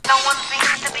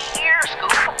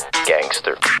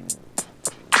gangster.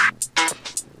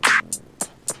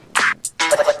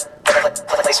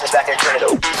 Placements back there, turn it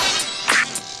over.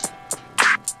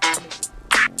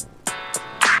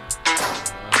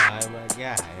 Oh my God,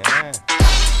 yeah.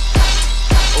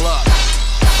 Look,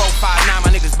 459, my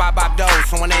niggas bop doors.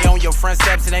 So when they on your front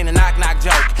steps, it ain't a knock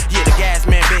joke. Yeah, the gas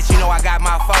man, bitch, you know I got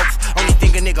my folks. Only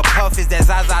thing a nigga puff is that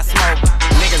Zaza smoke.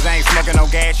 Niggas ain't smoking no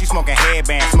gas, you smoking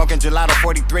headband. Smoking gelato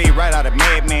 43 right out of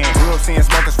Madman. Grew up seeing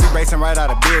smokers street racing right out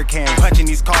of beer can. Punching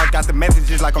these cars, got the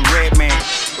messages like I'm Redman.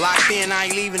 Locked in, I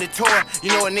ain't leaving the tour. You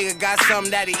know a nigga got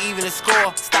something that'll even the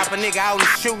score. Stop a nigga out in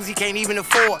shoes he can't even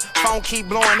afford. Phone keep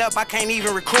blowing up, I can't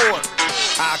even record.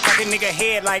 I'll cut a nigga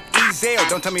head like Ezel.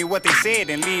 Don't tell me what they said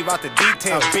and leave out the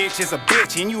details. A bitch is a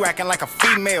bitch and you acting like a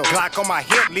female. Glock on my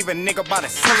hip, leave a nigga by the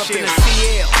Pull up in seashell. the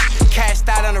CL, cashed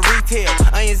out on the retail.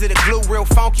 Onions in the glue, real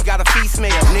funky, got a feet smell.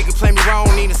 Nigga play me wrong,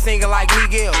 need a singer like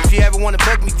Miguel. If you ever wanna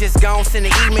book me, just go and send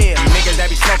an email. Niggas that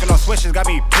be smoking on switches got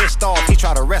me pissed off. He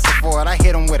try to wrestle for it, I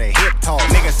hit him with a hip toss.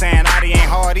 Nigga saying Adi ain't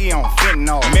hard, he on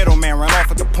fentanyl. Middleman run off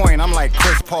at the point, I'm like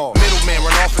Chris Paul. Middleman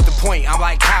run off at the point, I'm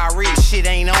like Kyrie. Shit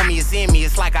ain't on me, it's in me,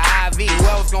 it's like an IV. Who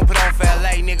else gon' put on for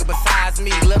LA, nigga, besides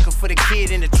me? Looking for the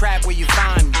kid in the trap where you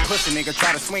find me. Pussy nigga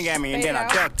try to swing at me and then I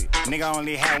ducked it. Nigga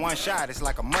only had one shot, it's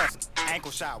like a muscle.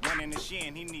 Ankle shot, one in the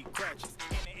shin, he need crutches.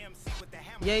 And the MC with the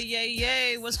hammer.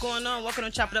 Yay, what's going on? Welcome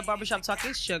to Chop It Up Barbershop Talk.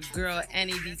 It's your girl,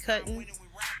 Annie B. Cuttin.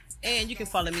 And you can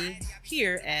follow me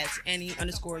here at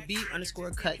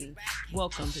Annie_B_Cuttin.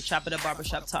 Welcome to Chop It Up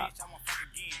Barbershop Talk.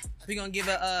 We're going to give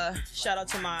a shout out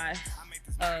to my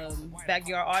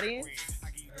backyard audience.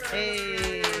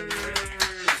 Hey.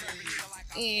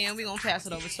 And we're going to pass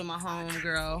it over to my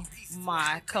homegirl,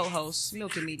 my co-host,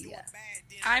 Milky Media.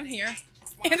 I'm here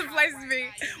in the place to be.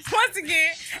 Once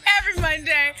again, every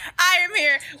Monday, I am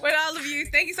here with all of you.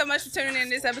 Thank you so much for tuning in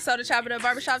this episode of Chop It Up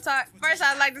Barbershop Talk. First,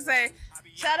 I'd like to say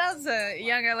shout out to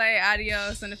Young LA,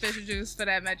 Adios, and the Fisher Juice for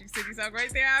that Magic City song right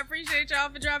there. I appreciate y'all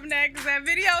for dropping that because that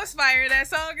video is fire. That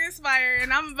song is fire,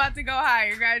 and I'm about to go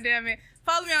higher. God damn it.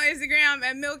 Follow me on Instagram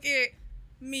at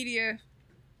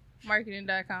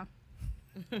milkitmediamarketing.com.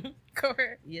 Go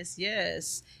ahead.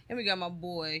 Yes. And we got my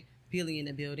boy Billy in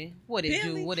the building. What it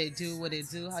do?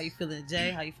 How you feeling today?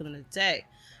 You know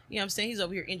what I'm saying? He's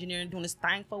over here engineering, doing his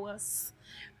thing for us.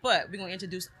 But we're going to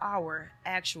introduce our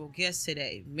actual guest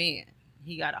today. Man,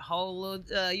 he got a whole little,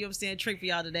 you know what I'm saying, trick for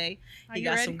y'all today. He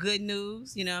got some good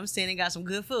news. You know what I'm saying? He got some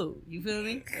good food. You feel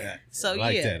me? Yeah, So, I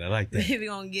like that. We're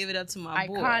going to give it up to my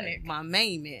Iconic. boy, my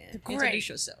main man. Introduce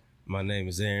yourself. My name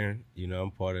is Aaron. You know,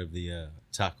 I'm part of the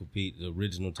Taco Pete, the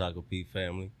original Taco Pete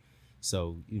family.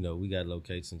 So, you know, we got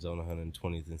locations on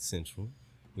 120th and Central.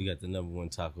 We got the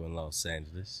 #1 taco in Los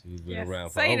Angeles. We've been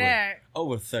around for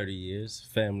over 30 years.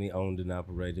 Family owned and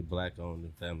operated, black owned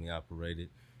and family operated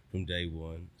from day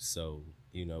one. So,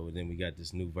 you know, and then we got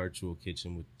this new virtual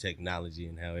kitchen with technology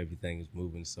and how everything is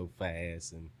moving so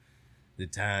fast. And the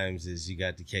times is you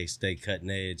got the case stay cutting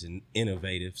edge and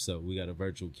innovative. So we got a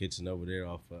virtual kitchen over there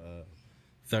off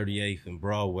 38th and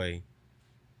Broadway.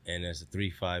 And that's a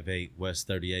 358 West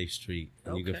 38th Street.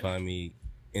 And you can find me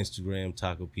Instagram,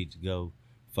 Taco Pete to Go.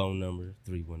 Phone number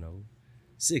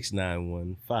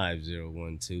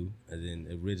 310-691-5012. And then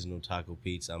original Taco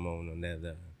Pete's, I'm on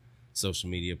that social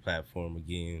media platform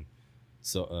again.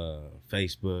 So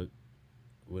Facebook,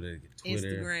 with a Twitter,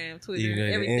 Instagram, everything.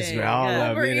 everything. All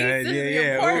of it.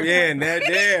 And that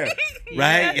there.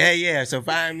 Right? Yeah. So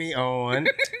find me on.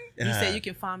 You said you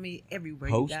can find me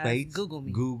everywhere. Postmates, you guys. Google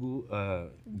me. Google,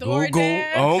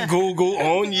 DoorDash. on Google,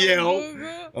 on Yelp,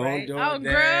 on Right. DoorDash,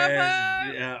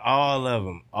 Grubhub. yeah, all of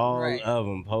them, Right.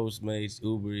 Postmates,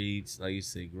 Uber Eats, like you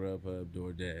said, Grubhub,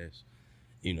 DoorDash.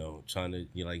 You know, trying to,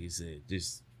 like you said,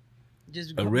 just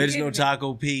original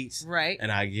Taco Pete's, right?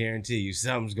 And I guarantee you,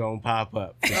 something's gonna pop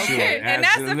up. For Okay, sure. and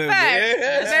that's a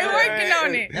fact. They working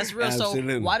on it. That's real.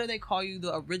 Absolutely. So why do they call you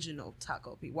the original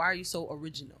Taco Pete? Why are you so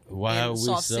original? Why in are we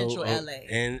South so Central LA?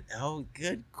 And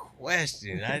good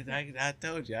question. I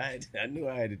told you I knew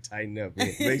I had to tighten up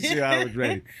and make sure I was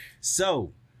ready.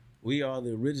 So we are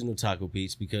the original Taco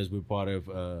Pete's because we're part of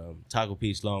Taco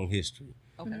Pete's long history.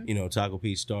 Okay. You know, Taco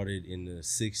Pete started in the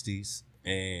 60s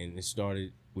and it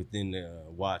started within the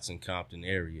Watson Compton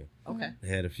area. Okay. They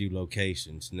had a few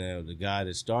locations. Now the guy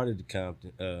that started the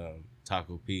Compton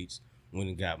Taco Pete's went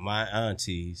and got my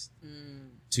aunties,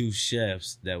 two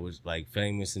chefs that was like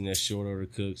famous in their short order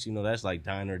cooks. You know, that's like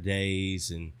Diner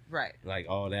Days and like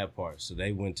all that part. So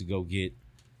they went to go get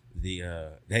the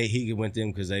he went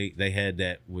them because they had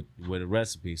that with a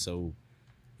recipe. So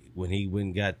when he went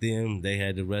and got them, they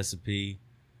had the recipe.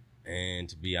 And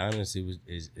to be honest, it was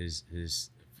his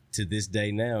to this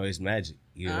day now, it's magic.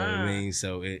 You know what I mean?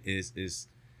 So it's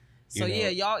So you know.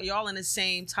 yeah, y'all in the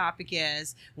same topic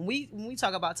as when we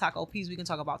talk about Taco Pete's, we can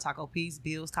talk about Taco Pete's,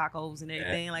 Bill's Tacos, and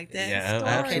everything like that.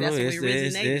 Yeah, Okay, that's where we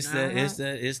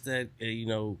originated. It's that you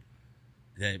know,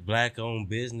 that black owned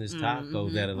business taco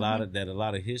that a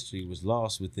lot of history was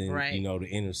lost within Right. you know, the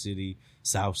inner city,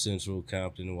 South Central,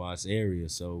 Compton, Watts area.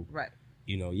 So Right.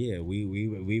 you know, yeah,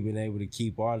 we've been able to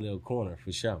keep our little corner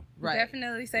for sure. Right.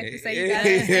 Definitely safe to say you got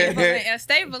a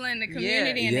staple in the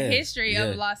community and the Yeah. history Yeah.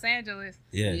 of Los Angeles.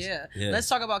 Yes. Yeah. Yes. Let's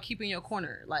talk about keeping your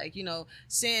corner. Like, you know,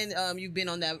 saying you've been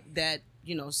on that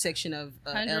you know, section of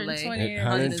LA. 120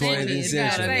 120th you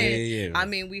Central. gotta say it. Yeah. I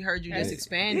mean, we heard you just That's-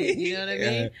 expanded. You know what I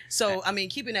mean? Yeah. So, I mean,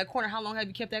 keeping that corner, how long have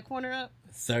you kept that corner up?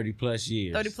 30 plus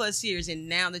years. 30 plus years. And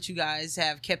now that you guys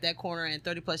have kept that corner in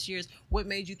 30 plus years, what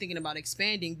made you thinking about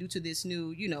expanding due to this new,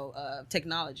 you know,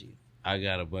 technology? I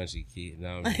got a bunch of kids.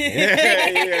 No, we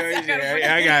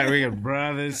got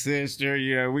brother, sister,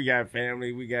 you know, we got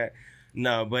family,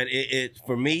 but it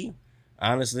for me,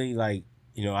 honestly, like,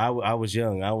 you know, I was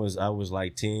young. I was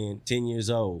like 10 years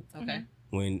old. Okay.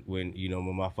 When you know,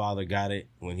 when my father got it,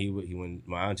 when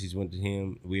my aunties went to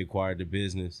him, we acquired the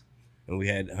business. And we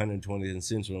had 120th and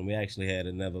Central, and we actually had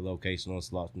another location on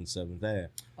Slauson 7th Ave.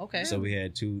 Okay. So we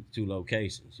had two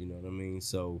locations, you know what I mean?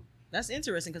 So That's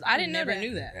interesting because I I didn't know never that.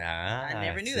 knew that. I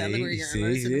never knew that. Look where you're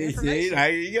learning some information.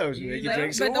 There you go. You make you But-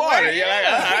 drink but some the water. word- You're like,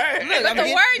 all right. Look, But the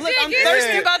getting- word look, did I'm get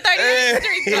thirsty me about 30th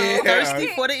Street, though. Yeah. thirsty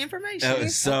for the information.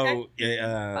 So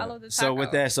Follow the so with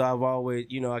taco. that, so I've always,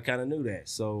 you know, I kind of knew that.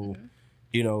 So,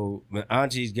 you know, my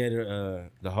aunties gave her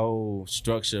the whole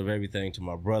structure of everything to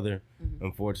my brother.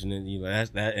 Unfortunately, you know,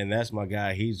 that's my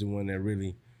guy. He's the one that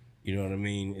really, you know what I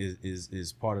mean,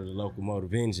 is part of the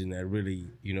locomotive engine that really,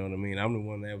 you know what I mean. I'm the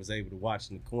one that was able to watch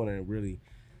in the corner and really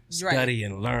study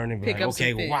and learn and be Pick like, up some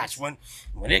okay, well, things. watch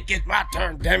when it gets my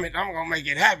turn. Damn it, I'm gonna make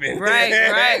it happen.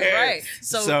 Right.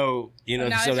 So you know,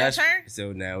 Now so it's your that's turn?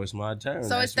 so now it's my turn. So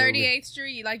That's it's where we- 38th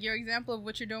Street, like your example of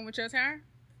what you're doing with your turn?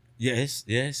 Yes.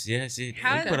 How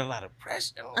It the- put a lot of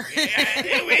pressure on me. We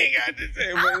ain't got to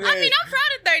say. I mean, I'm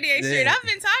proud of 38th Street. Yeah. I've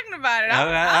been talking about it. All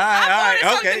I right,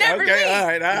 ordered something every week. all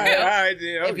right.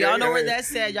 Then, if y'all know where okay.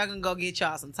 that's at, y'all can go get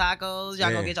y'all some tacos.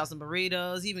 Y'all Yeah. go get y'all some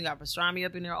burritos. He even got pastrami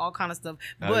up in there, all kind of stuff.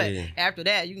 Oh, But yeah. after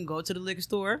that, you can go to the liquor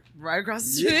store right across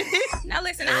the street. Now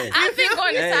listen, Hey. I've been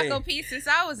going to Hey. Taco Pete since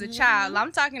I was a child.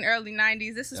 I'm talking early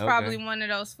 90s. This is Okay. probably one of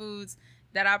those foods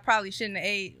that I probably shouldn't have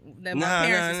ate that my Nah,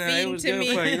 parents nah, was it feeding was to good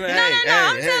me. for you. No, Hey, I'm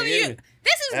hey, telling hey, you. hey.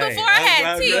 This is Hey, before I had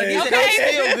I'm tea. glad you said I'm Okay?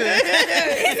 still good.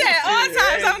 He said all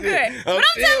times I'm good. I'm But I'm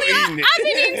still telling you, eating it. I've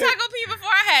been eating Taco Pete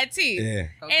before I had tea. Yeah.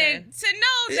 Okay. And to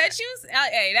know that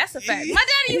hey, that's a fact. My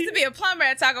daddy used to be a plumber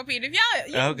at Taco Pete. If y'all,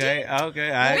 Okay. Big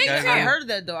I time. heard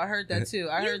that though. I heard that too.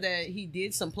 I heard that he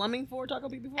did some plumbing for Taco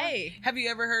Pete before. Hey. Have you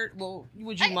ever heard? Well,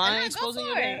 would you Hey, mind no, go exposing for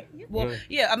your it. dad? Well,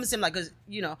 yeah, I'm saying like, cause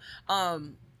you know,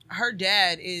 her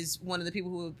dad is one of the people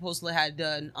who supposedly had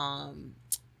done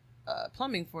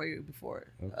plumbing for you before.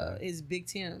 Okay. Is Big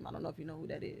Tim. I don't know if you know who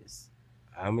that is.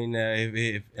 I mean,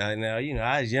 if now you know,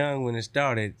 I was young when it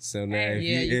started, so now if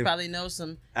Yeah, you if, probably know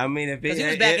some. I mean, if 'Cause he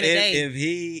was back in the day.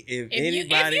 if anybody,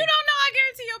 you don't know, I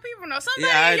guarantee your people know.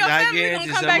 Somebody yeah, in your I family guarantee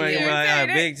gonna come back somebody here and like, say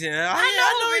that. Big Tim. I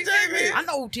know Big Tim is. I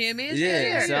know who Tim is.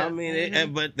 Yeah, so yeah. I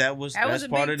mean, but that was That that's was a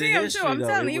part big of the Tim history. too. I'm though.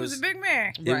 telling It you, he was a big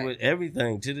man. It Right. was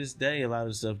everything to this day. A lot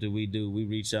of stuff that we do, we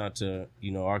reach out to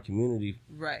our community,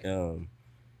 Right.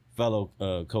 fellow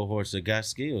cohorts that got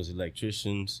skills,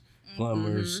 electricians,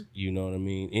 plumbers. You know what I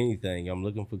mean? Anything. I'm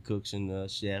looking for cooks and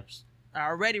chefs.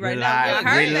 Already right now. I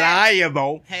heard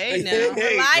reliable. Hey, now.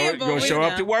 Reliable. Gonna show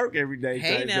up now. to work every day.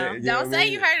 Hey, type now. thing, Don't say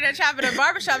you heard it at Chop It Up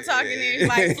Barbershop talking and it's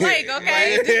like Flake,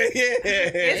 okay?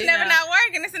 It's Hey, never now. not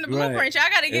working. It's in the blueprint. Y'all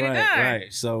gotta get it done.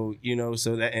 Right. So you know,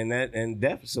 so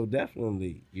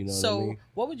definitely, you know. So, what I mean?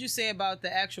 what would you say about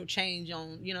the actual change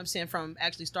on, you know what I'm saying, from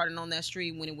actually starting on that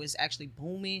street when it was actually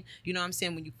booming, you know what I'm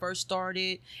saying, when you first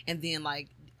started, and then, like,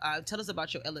 tell us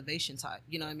about your elevation type,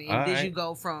 you know what I mean? All Did right. you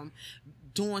go from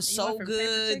doing so went from paper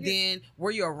good, tickets? then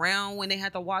were you around when they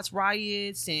had the Watts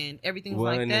riots and everything was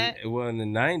Well, like in that? the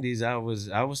 90s, I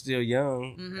was still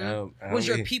young. Mhm. Was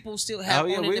your mean- people still have Oh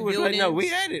yeah, one we in the was building? no, we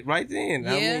had it right then.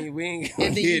 Yeah. I mean, we ain't gonna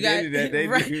And then you get into that. They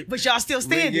got, right, do- but y'all still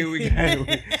standing. We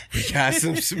got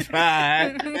some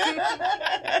supply.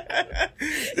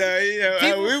 So, you know,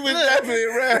 People- we was look. definitely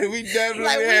around. We definitely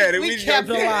Like, had it. we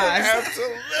definitely- capitalized.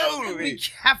 Absolutely. We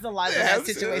capitalized on that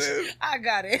Absolutely. situation. I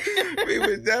got it. We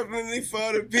was definitely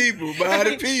for the people, by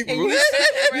the people. And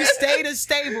you stayed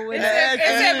stable in It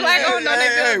said black owned on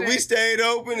that Hey, building. we stayed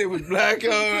open. It was black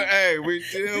owned. Hey, we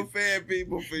still fed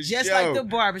people for just sure. like the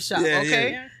barbershop, Yeah,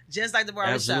 okay? yeah. Just like the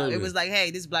barbershop. Absolutely. It was like,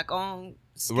 hey, this black owned,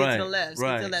 skip to the left,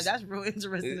 skip to the left. That's real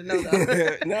interesting to know,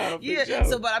 though. No, for yeah. sure.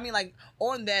 So, but I mean, like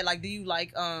on that, like, do you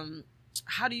like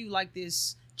how do you like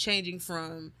this changing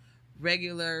from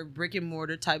regular brick and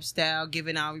mortar type style,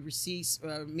 giving out receipts,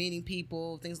 meeting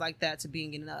people, things like that, to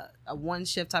being in a one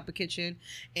chef type of kitchen,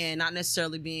 and not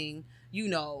necessarily being, you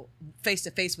know, face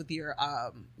to face with your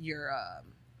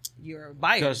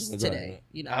buyers Customers, today. right.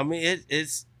 You know, I mean,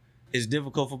 it's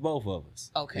difficult for both of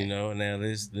us. Okay. You know, now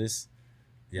this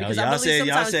y'all Because I believe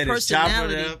y'all sometimes said it's chop it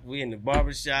personality- up. We in the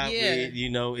barbershop. Yeah. You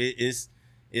know, it's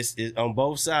on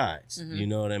both sides. Mm-hmm. You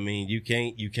know what I mean? You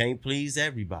can't please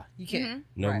everybody. you can.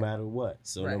 No Right. matter what.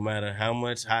 So no Right. matter how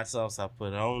much hot sauce I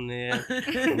put on there,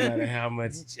 no matter how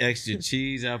much extra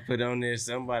cheese I put on there,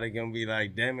 somebody gonna be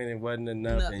like, damn it wasn't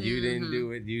enough, No, and you didn't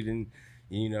do it. You didn't,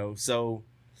 you know. So,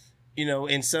 you know,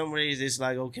 in some ways it's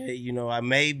like, okay, you know, I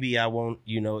won't,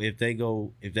 you know, if they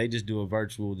just do a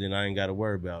virtual, then I ain't got to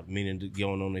worry about, meaning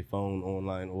going on their phone,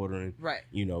 online ordering, Right.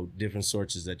 you know, different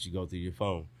sources that you go through your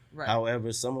phone. Right.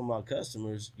 However, some of my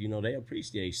customers, you know, they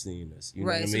appreciate seeing us. You know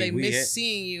Right. what I So mean? they We miss had-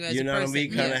 seeing you as you a know person. what I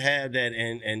mean? Kind of Yeah. have that,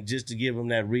 and just to give them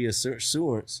that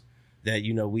reassurance that,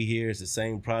 you know, we here is the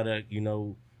same product. You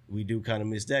know, we do kind of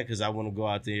miss that because I want to go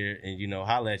out there and, you know,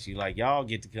 holler at you, like, y'all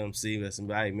get to come see us and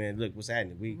be like, hey, man, look what's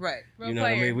happening. We, Right. you know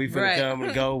what I mean? We finna Right. come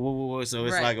and go. Woo, woo, woo. So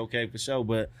it's Right. like, okay, for sure.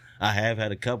 But I have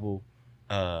had a couple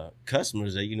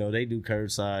customers that, you know, they do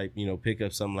curbside, you know, pick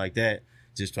up something like that.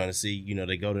 Just trying to see, you know,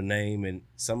 they go to name, and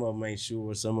some of them ain't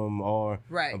sure, some of them are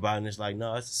Right. about it. And it's like,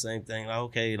 no, it's the same thing. Like,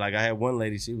 okay, like I had one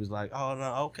lady, she was like, oh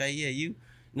no, okay, yeah, you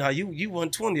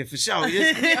 120 for sure.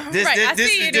 This Right, I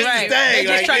this see is it. this Right. the They thing.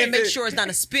 just Like, trying to make sure it's not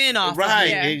a spin off. right,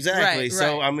 Yeah. exactly. Right,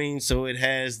 So right. I mean, so it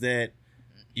has that.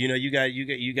 You know, you got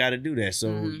to do that. So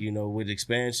Mm-hmm. you know, with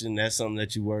expansion, that's something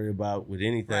that you worry about with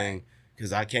anything,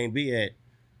 because I can't be at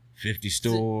 50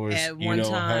 stores, at you one know,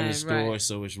 time, 100 stores. right.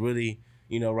 So it's really,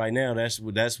 you know, right now that's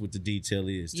what the detail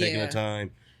is. Taking Yeah. the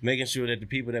time, making sure that the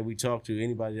people that we talk to,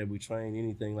 anybody that we train,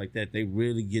 anything like that, they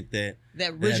really get that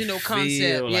original that concept,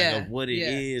 feel, like, yeah, of what it yeah.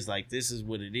 is. Like, this is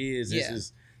what it is. Yeah.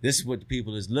 This is what the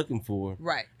people is looking for.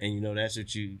 Right. And you know, that's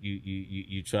what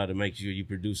you try to make sure you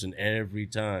producing every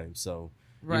time. So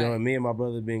Right. you know, and me and my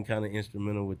brother been kind of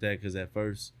instrumental with that, because at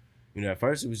first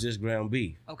it was just ground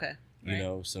beef. Okay. You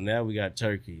know, so now we got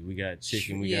turkey, we got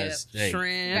chicken, we Yeah, got steak.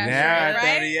 shrimp. Got Now shrimp, at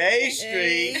right? 38th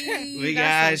Street, Hey, we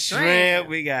got got some shrimp,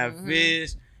 we got Mhm.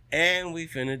 fish, and we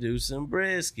finna do some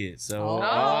brisket. So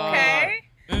Okay.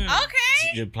 Mm.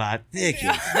 Okay. the plot thickens. You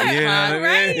know Plot, what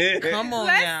I mean? Come on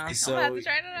Let's- now. So, I'm about to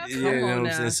try that out. yeah, Come you know on what I'm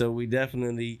now. saying? So we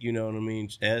definitely, you know what I mean,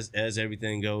 as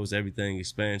everything goes, everything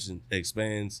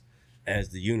expands as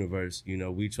the universe, you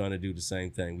know, we trying to do the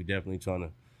same thing. We definitely trying to,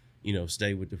 you know,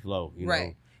 stay with the flow, you Right.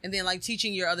 know. And then like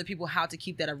teaching your other people how to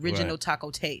keep that original Right.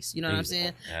 taco taste. You know what I'm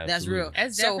saying? That's Absolutely. real.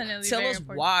 That's so definitely tell very us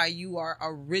important. why you are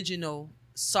original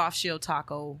soft shell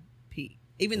taco Pete.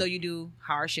 Even though you do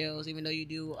hard shells, even though you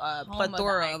do a of the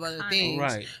plethora of other iconic. things.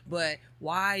 Right. But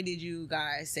why did you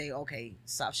guys say, okay,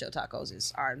 soft shell tacos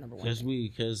is our number one?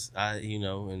 Because I, you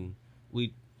know, and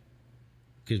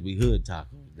because we hood tacos,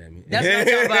 damn it. That's what I'm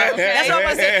talking about. That's what I'm about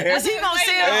to say. Was he gonna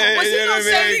say? Was he You know gonna what I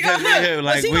say? mean? 'Cause we hood,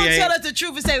 like, Was he we gonna ain't- tell us the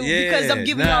truth and say Yeah, because I'm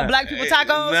giving nah. y'all black people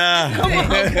tacos? Nah. Come on,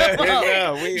 come on.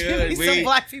 No, we Give me hood. some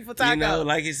black people tacos. You know,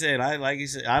 like you said,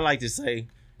 I like to say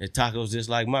that tacos just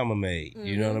like mama made.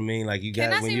 You know what I mean? Like you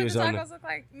Can got I when see you what was the on tacos the. look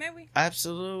like? Maybe.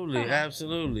 Absolutely, Come on.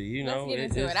 absolutely. You know, Let's get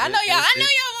into it's- it. I know y'all want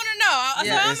to know.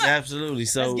 Yeah, So It's I'm like, absolutely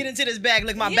so. Let's get into this bag.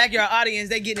 Look, my backyard audience,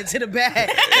 they get into the bag.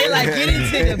 They like, get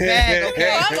into the bag,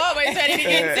 okay? I'm always ready to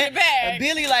get into the bag.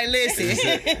 Billy like,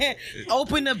 listen,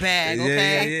 open the bag, okay?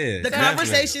 Yeah, The definitely.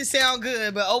 conversation sound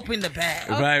good, but open the bag.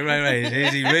 Right.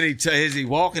 Is he really? Is he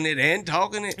walking it and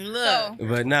talking it? Look,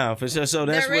 But no, for sure. So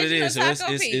that's what it original is. So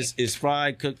taco it's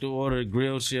fried, cooked to order,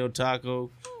 grilled shell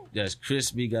taco. That's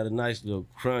crispy, got a nice little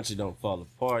crunch. It don't fall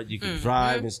apart. You can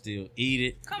drive and still eat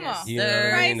it. Come Yes, on. You know what I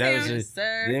sir. mean? That Right, was Sam. it. Yes,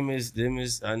 sir. Them is.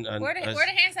 Where the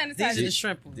hand sanitizer? these are the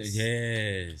shrimp ones.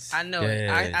 Yes. I know it.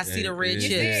 I see the red yes,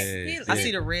 chips. yes, I yes.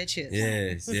 see the red chips.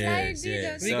 Yes, yes, Slide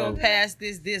yes. We So- gonna pass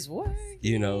this way.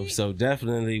 You know, so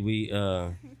definitely we,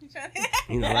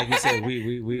 you know, like you said,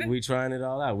 we trying it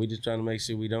all out. We just trying to make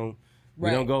sure we don't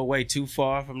go away too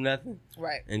far from nothing,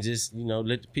 Right. and just, you know,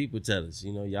 let the people tell us.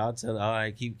 You know, y'all tell us, all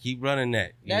right, keep running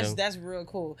that. You know? That's real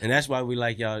cool. And that's why we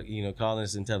like y'all, you know, calling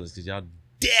us and tell us, because y'all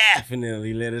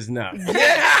definitely let us know.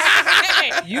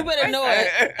 You better know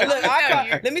it.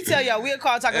 Look, let me tell y'all, we'll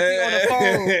call Taco P on the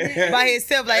phone by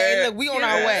himself. Like, hey, look, we on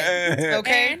our way.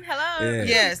 Okay. And hello. Yeah.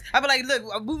 Yes. I be like, look,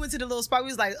 we went to the little spot. We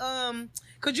was like,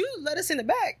 could you let us in the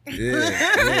back?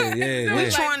 Yeah. We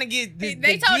like- trying to get the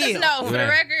They told deal. us no. For the Right.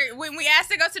 record, when we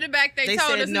asked to go to the back, they They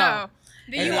told said us no. no.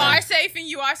 You are safe and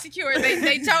you are secure.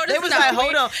 They told us. They was no. like,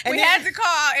 hold on. And we then- had to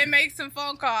call and make some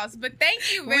phone calls. But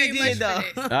thank you very We much did, though.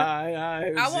 for this.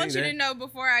 I Want you to know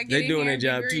before I get they in doing here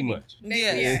their and job be too greedy. much.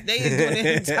 Yeah, they is doing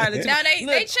it entirely too Now much. they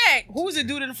Look, checked. who's the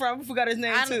dude in the front? We forgot his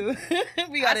name I- too.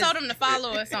 we I got told them to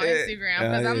follow us on Instagram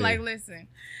because I'm yeah. like, listen,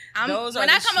 Those when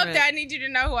are I the come up shrimp. there, I need you to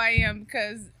know who I am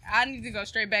because I need to go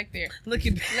straight back there. Look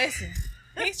at Listen,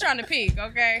 he's trying to peek,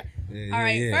 okay? Yeah, All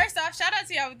right, yeah. first off, shout out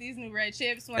to y'all with these new red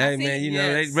chips. When I Hey see man, you know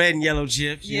Yes. they red and yellow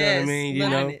chips. You know what I mean? You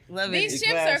loving know. it, loving These it. The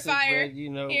chips are classic fire. red, you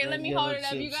know, Here, red let me yellow hold it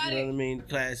up. You chips, got You know it? what I mean?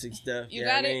 Classic stuff. You know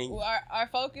got what I it? mean? Our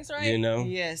focus, right? You know.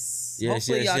 Yes. Yes,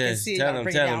 Hopefully yes, y'all can yes. see it. Tell Y'all them,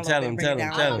 bring tell it them, down a tell little them, bit, tell bring it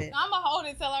them, down a tell little I'm gonna hold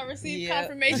it till I receive Yeah.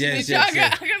 confirmation Yes, that y'all yes, yes.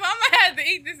 got because I'm gonna have to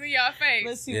eat this in y'all face. bit.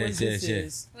 Let's see Yes, what this yes, yes.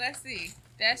 is. Let's see.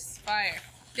 That's fire.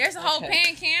 There's a whole Okay.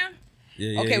 pan cam.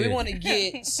 Yeah, Okay, we yeah. want to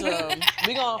get some.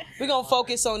 We're gonna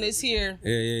focus on this here,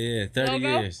 Yeah. 30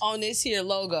 Logo? years. on this here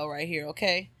logo right here.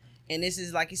 Okay, and this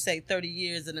is like you say, 30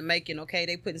 years in the making. Okay,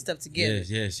 they putting stuff together.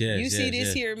 Yes. You see yes, this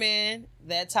yes. here, man?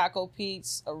 That Taco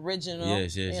Pete's original.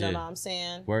 Yes, You know yes. what I'm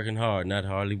saying? Working hard, not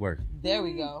hardly working. There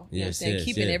we go. You know what I'm Yes, saying? yes,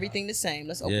 Keeping yes. everything the same.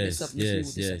 Let's open this Yes, up and see what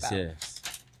yes, this yes, about. yes.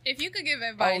 If you could give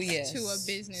advice Oh, yes. to a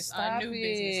business, Stop a new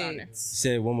business owner.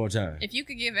 Say it one more time. If you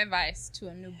could give advice to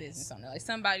a new business owner, like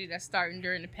somebody that's starting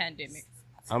during the pandemic,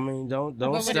 I mean, don't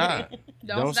What would it stop. be?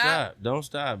 Don't stop. Don't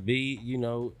stop. Be, you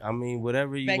know, I mean,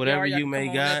 whatever Backyard, whatever y'all you can may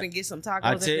come on up got. and get some tacos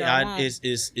I if tell you, y'all want.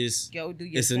 it's Go do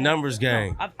your it's a thing. numbers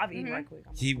game. No, I've eaten right quick.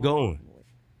 I'm Keep gonna- going.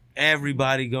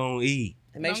 Everybody gonna eat.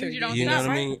 And make Long sure as you you don't You know stop,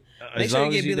 what I right? mean? Make As sure you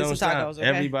long get as you Billy don't some stop, tacos, okay?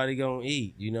 everybody gonna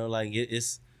eat. You know, like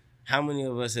it's how many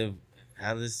of us have.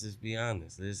 Let's just be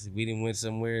honest. We didn't went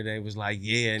somewhere that was like,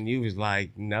 yeah, and you was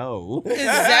like, no.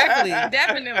 Exactly.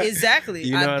 definitely. Exactly.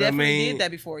 You know I what I definitely mean? did that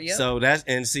before. Yeah. So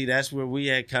that's where we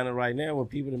at kind of right now, where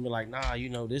people have been like, nah, you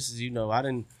know, this is, you know, I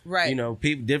didn't, Right. you know,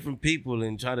 different people,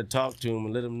 and try to talk to them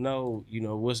and let them know, you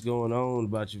know, what's going on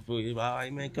about your food. You're like, all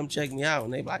right, man, come check me out,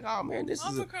 and they be like, oh man, this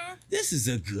is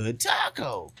a good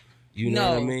taco. You know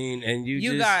what I No. mean? And you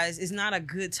just, guys, it's not a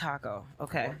good taco.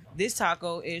 Okay. This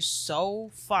taco is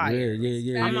so fire.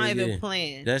 yeah. I'm not yeah. even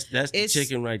playing. That's the It's-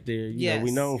 chicken right there. You know, we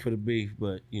yes. known for the beef,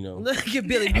 but you know. Look at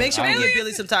Billy. Make sure we Billy get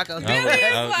Billy some tacos. I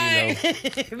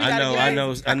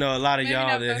know a lot of Maybe y'all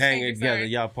not that those hang fingers, together. sorry.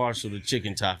 Y'all partial to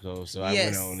chicken tacos, so I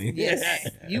Yes. went on it. Yes.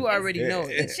 You already know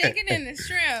The it. chicken and the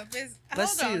shrimp is.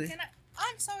 Let's hold on. see.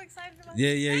 I'm so excited about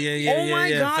Yeah. Oh my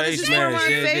God, this Face is for mask.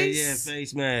 my Yeah, face?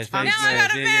 face mask. Now Face I got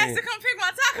mask. a mask to come pick my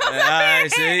tacos All up right, here.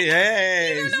 see,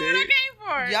 hey, You don't know what I came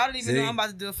for. Y'all don't even know See? I'm about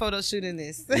to do a photo shoot in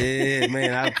this. Yeah,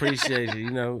 man, I appreciate it.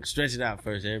 You know, stretch it out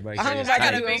first. Everybody say I'm it's about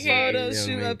tight. to do a big head, photo You know what I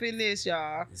shoot mean? up in this,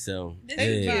 y'all. So, This Thank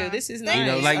is yeah. you. fine. This is You nice. You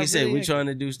know, like I you said, really we like trying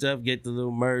to do stuff, get the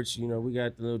little merch. You know, we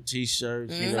got the little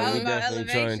t-shirts. You Mhm. know, It's all we about definitely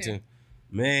trying to. elevation.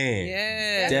 Man,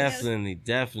 Yeah. definitely.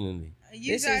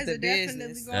 You This is guys the are definitely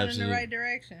business. going in Absolutely. the right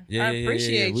direction. Yeah, I yeah,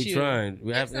 appreciate We you. trying.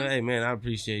 We have, Yes, sir. hey, man, I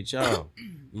appreciate y'all.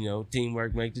 You know,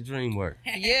 teamwork make the dream work.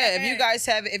 Yeah, if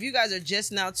you guys are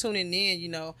just now tuning in, you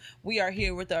know, we are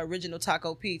here with the original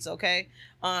Taco Pete's, okay?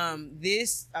 I'm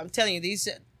telling you, these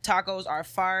tacos are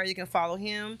fire. You can follow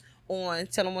him on,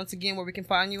 tell him once again where we can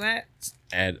find you at.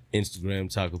 At Instagram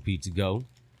Taco Pizza Go.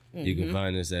 You Mm-hmm. can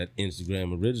find us at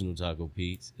Instagram Original Taco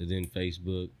Pizza, and then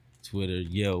Facebook, Twitter,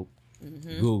 Yelp,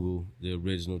 Google the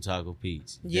Original Taco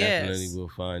Pizza. Mm-hmm. Yes. Definitely will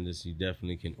find us. You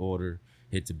definitely can order,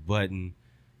 hit the button.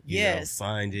 You know, Yes.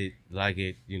 find it, like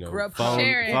it, you know. Grubhub.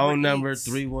 Share it. Phone number Eats.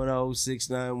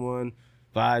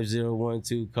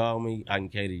 310-691-5012. Call me. I can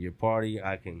cater your party.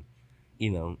 I can, you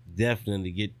know,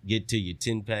 definitely get to your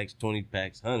 10 packs, 20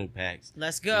 packs, 100 packs.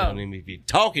 Let's You know what I go. mean? If you're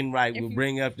talking right, we'll you-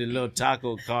 bring up the little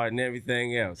taco cart and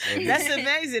everything else. So, That's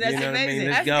amazing. That's you know what I amazing. mean?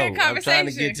 Let's That's go. good I'm trying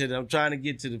to conversation. I'm trying to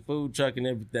get to the food truck and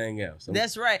everything else.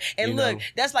 That's right. And You look, know.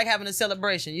 that's like having a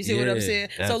celebration. You see what I'm Yeah, saying?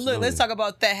 So absolutely. look, let's talk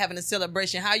about that, having a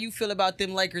celebration. How you feel about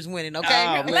them Lakers winning, okay?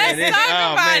 Oh, man, Let's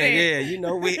talk about it. Yeah, you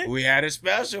know, we had a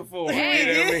special for him. Hey. You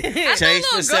know what I mean? I Chase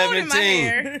got a for little gold in my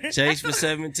 17. hair. Chase for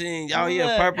 17. Oh, yeah,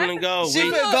 Look. purple and gold. She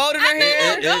We- put gold in her I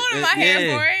hair. put gold in my hair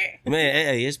yeah. for it. Man,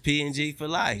 hey, it's P&G for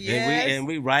life. Yes. And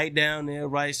we right down there,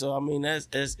 right? So, I mean, that's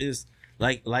it's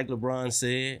like LeBron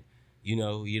said, you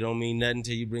know, you don't mean nothing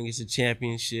till you bring us a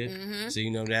championship. So, you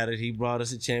know, now that he brought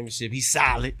us a championship, he's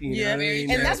solid. You know Yeah, what I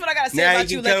mean? and Now- that's what I gotta say now about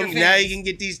he you, can Laker come, fans. now you can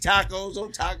get these tacos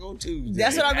on Taco Tuesday.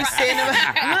 That's what I be saying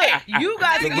about. Look, you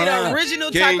got to get LeBron, an original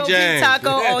King Taco Pete James. taco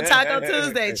on Taco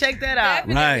Tuesday. Check that out.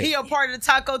 Right. He a part of the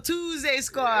Taco Tuesday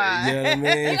squad. You know what I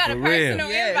mean? You got a For personal real.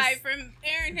 Yes. invite from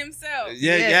Aaron himself.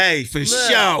 Yeah, Yes. for Look,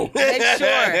 sure. Make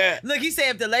sure. Look, he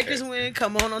said if the Lakers win,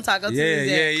 come on Taco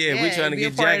Tuesday. Yeah. We trying to be a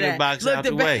get part Jack of in the that. Box Look, out the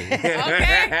the ba- way.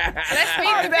 Okay, let's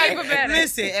feed the people better.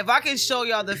 Listen, if I can show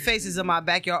y'all the faces of my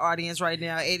backyard audience right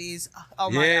now, it is oh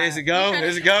my Yeah, god. it's a go.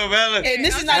 It's a go, fellas. And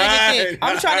this is not anything.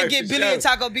 I'm trying to get Billy and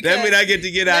Taco because that mean I get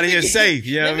to get out of here safe.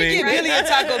 You know let what I me mean? get Billy and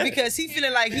Taco because he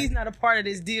feeling like he's not a part of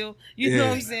this deal. You know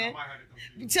what I'm saying?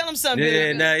 Tell him something,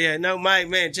 Billy. No, Mike,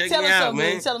 man, check Tell me him out, something,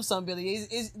 man. Billy. Tell him something, Billy.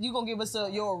 Is you gonna give us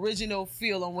your original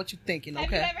feel on what you're thinking? Have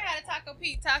you Okay. ever had a Taco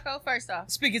Pete taco? First off,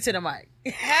 Speaking to the mic.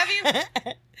 have you?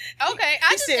 Okay, I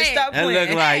He just said, "Stop That playing."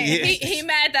 look like He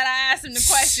mad that I asked him the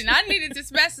question. I needed to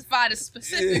specify the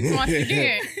specifics once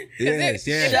again. 'Cause Yes, if yes.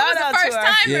 it was Shout out the to first our-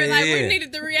 timer, Yeah, like yeah. we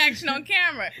needed the reaction on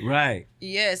camera. Right.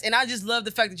 Yes, and I just love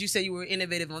the fact that you said you were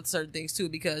innovative on certain things too.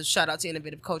 Because shout out to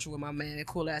Innovative Culture with my man,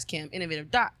 cool ass Cam, Innovative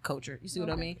Culture. You see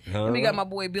what I mean? And we got my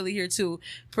boy Billy here too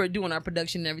for doing our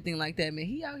production and everything like that. Man,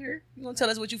 he out here. You gonna tell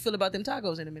us what you feel about them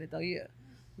tacos in a minute though? Yeah,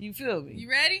 you feel me? You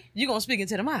ready? You gonna speak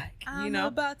into the mic? I'm you know?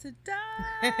 about to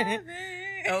dive in.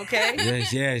 Okay.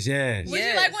 Yes. Would you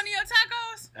Yes. like one of your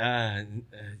tacos?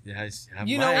 Yes, I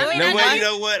You might. know what? No, I wait, might- you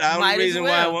know what? The might only as reason why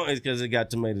I well. want is because it got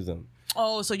tomatoes on it.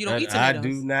 Oh, so you don't eat I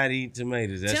tomatoes? do not eat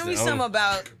tomatoes. That's Tell me the something only-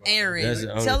 about Aaron. That's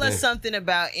the only Tell us thing. something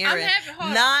about Aaron. having- hold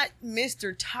on. Not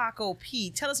Mr. Taco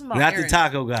Pete. Tell us something about Not Aaron. the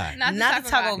taco guy. Not the Not the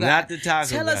taco guy. Not the taco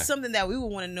Tell guy. us something that we would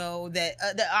want to know that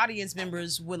the audience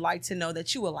members would like to know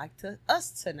that you would like us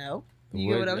to know.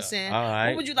 You get what I'm saying? All right.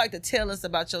 What would you like to tell us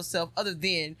about yourself other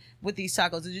than with these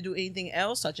tacos? Did you do anything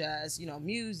else, such as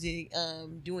music?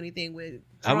 Do anything with?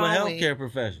 I'm a drawing? healthcare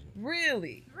professional.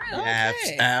 Really? Really?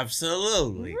 Okay.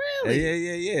 Absolutely.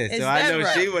 Really? Yeah. Is So I that know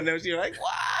right? she would know. She was like,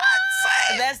 what?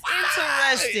 That's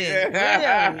interesting.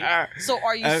 Yeah. Really? So,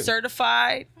 are you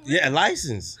certified? Yeah,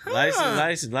 license.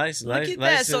 License. Look at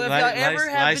that. So if y'all ever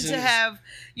happen license. to have,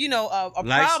 a License.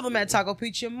 problem at Taco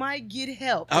Pete, you might get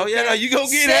help. Oh, yeah, okay? no, you gonna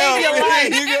get Save help. your life.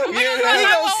 You gonna get He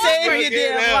help. gonna save You your gonna get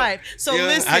damn help. life. So Yeah,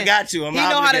 listen, I got you. I'm he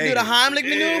know how to do the obligated.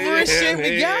 Heimlich maneuver and shit.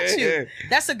 We got you. Yeah.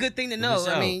 That's a good thing to know. For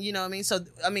I sure. mean, you know what I mean? So,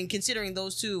 considering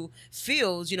those two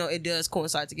fields, it does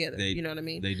coincide together. You know what I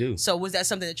mean? They do. So was that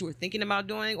something that you were thinking about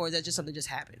doing, or is that just something that just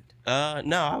happened?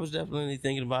 No, I was definitely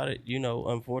thinking about it.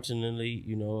 Unfortunately,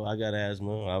 I got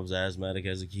asthma. I was asthmatic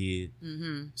as a kid.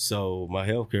 Mm-hmm. So my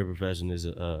healthcare profession is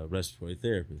a respiratory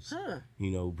therapist. Huh.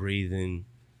 Breathing,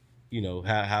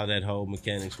 how that whole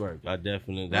mechanics work. That's a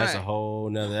Right. whole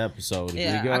nother episode. If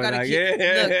Yeah, we go I gotta like, keep.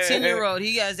 yeah. Look, 10-year-old,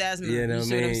 he has asthma. You know You see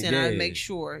what I'm what I mean? saying? I Yeah. make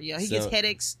sure. Yeah, he So- gets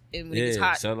headaches and when it gets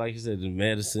hot. So like you said, the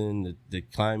medicine, the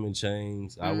climate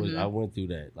change, I went through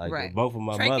that. Like Right. both of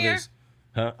my Trach care? mothers.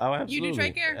 Huh? Oh, absolutely. You do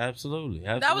trach care? Absolutely.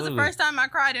 That was the first time I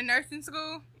cried in nursing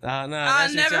school. No, I'll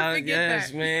that's never what y'all, forget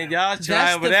yes, that. man. Y'all try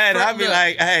That's over the that. fir- I'll be look.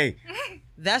 like, hey,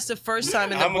 That's the first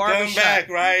time in the I'm gonna barbershop. come back,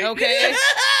 right? Okay.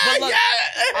 But look, Yeah.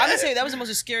 I'm gonna tell you that was the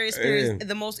most scariest experience. Yeah.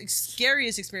 The most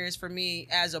scariest experience for me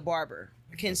as a barber,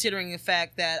 considering the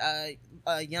fact that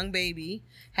a young baby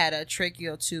had a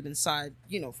tracheal tube inside.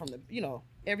 From the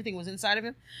everything was inside of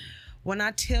him. When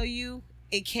I tell you,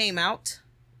 it came out,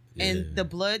 and the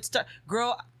blood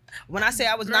girl. When I say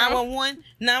I was 911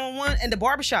 in the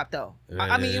barbershop though.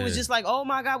 I mean, it was just like, oh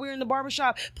my God, we're in the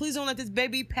barbershop. Please don't let this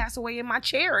baby pass away in my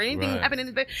chair or anything Right. happen in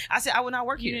this baby. I said, I will not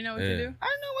work You here. didn't know what to do? I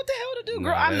don't know what the hell to do,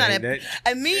 girl. No, I'm not that- at that-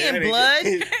 and me and blood.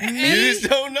 You Me, just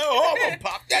don't know. Oh, I'm gonna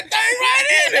pop that thing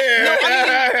right in there. no,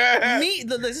 I mean, me.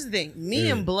 Look, this is the thing. Me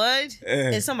Yeah. and blood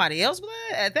Yeah. and somebody else blood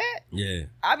at that. Yeah.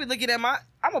 I be looking at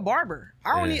I'm a barber.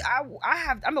 I don't Yeah. need.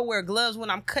 I'm gonna wear gloves when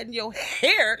I'm cutting your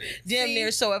hair, damn See?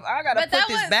 near. So if I gotta But put that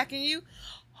this was- back in you.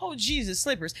 Oh Jesus,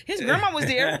 slippers! His grandma was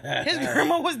there. His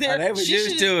grandma was there. Oh, they was She used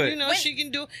should- to it. She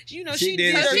can do. She She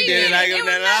did her it. She thing. did it like It if was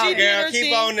that nice. out, She did girl. her Keep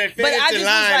thing. on that But I finish just the was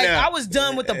line like, up. I was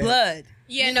done with the blood.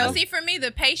 Yeah, You no. know? See, for me, the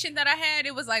patient that I had,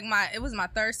 it was my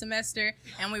third semester,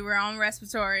 and we were on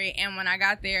respiratory. And when I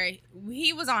got there,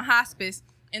 he was on hospice,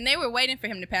 and they were waiting for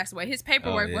him to pass away. His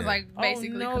paperwork was basically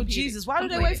oh no, completed- Jesus! Why do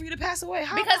they completed. wait for you to pass away?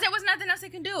 How? Because there was nothing else they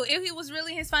could do. If he was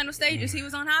really in his final stages, he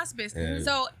was on hospice. Yeah.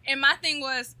 So, and my thing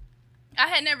was, I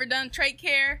had never done trach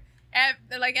care at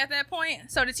that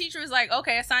point. So the teacher was like,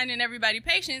 okay, assigning everybody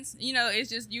patients, it's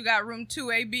just you got room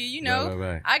 2AB,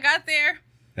 Right. I got there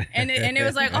and it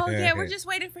was like, oh yeah, we're just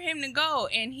waiting for him to go.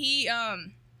 And he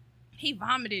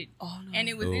vomited. Oh, no. And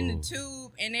it was in the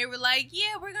tube, and they were like,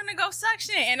 yeah, we're gonna go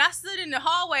suction it. And I stood in the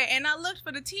hallway and I looked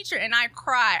for the teacher and I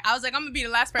cried. I was like, I'm gonna be the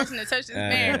last person to touch this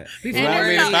man. Before Well, I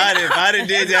mean, And if I done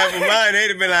did that for mine, they'd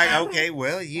have been like, okay,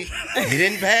 well, you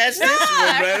didn't pass this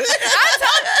one, brother.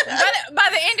 By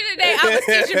the end of the day, I was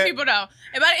teaching people though.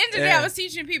 And by the end of the day, I was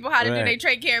teaching people how to do Right.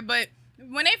 their trach care. But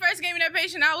when they first gave me that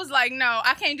patient, I was like, no,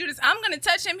 I can't do this. I'm gonna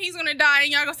touch him. He's gonna die,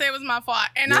 and y'all gonna say it was my fault.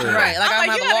 And I'm Right, like I'm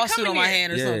you have a gotta lawsuit come on in my here.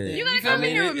 hand or something. You gotta feel come me?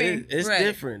 in here with me. It's Right.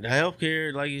 different. The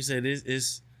healthcare, like you said,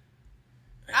 is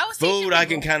I was teaching food. I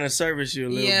can people. kind of service you a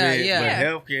little Yeah, bit, yeah. but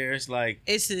healthcare, it's like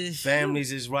It's a,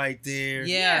 families is right there.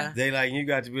 Yeah. They like you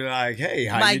got to be like, hey,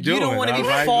 how like you doing? don't want to be All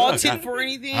right, faulted look, for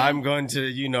anything. I'm going to,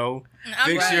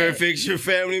 I'm right. fix your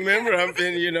family member. I'm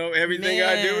thinking, everything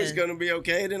I do is Man. gonna be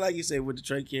okay. Then, like you said, with the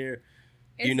trach care,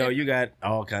 It's you different. got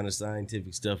all kind of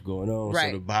scientific stuff going on, Right.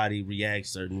 so the body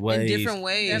reacts certain in ways. different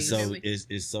ways. And so Definitely.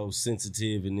 it's so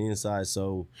sensitive in the inside.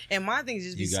 So And my thing is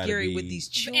just be You gotta scary be- with these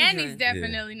children. Andy's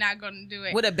definitely not gonna do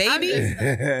it. with a baby.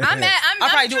 I'm I'll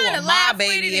probably do it trying with to my laugh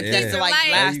baby with it if that's it's the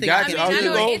light. last thing I can I do.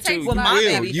 know it takes With my will.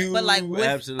 baby, You but like with a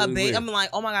absolutely baby, will. I'm like,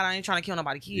 oh my god, I ain't trying to kill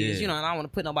nobody's kids. Yeah. And I don't want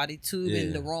to put nobody tube in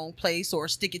Yeah. the wrong place or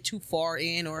stick it too far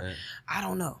in, or Right. I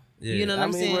don't know. Yeah. You know what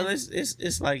I'm saying? Well,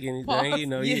 it's like anything, Pause.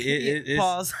 it's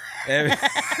Pause. every-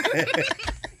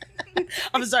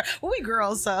 I'm sorry. Well, we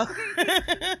girls, so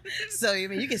I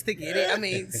mean, you can stick it in. I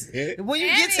mean, when you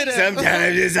get to the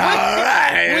Sometimes it's all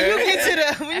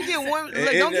right. when you get one,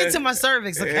 look, don't get to my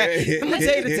cervix, okay? I'm gonna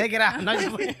tell you to take it out. No,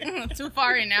 Too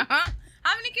far in now, huh?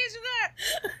 How many kids you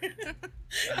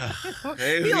got?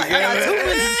 Here we you like, I got go. 2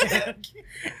 minutes.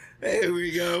 Here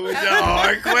we go with the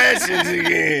hard questions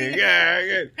again.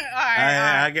 Yeah,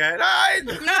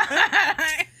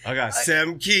 I got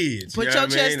 7 kids. Put you know your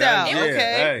what I mean? chest out, Yeah, okay.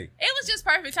 Hey. It was just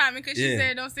perfect timing because she Yeah.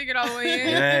 said don't stick it all the way in.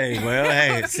 Hey, well,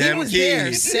 hey, He 7 was there.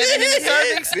 kids. 7 in the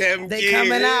cervix. 7 They kids.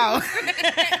 coming out.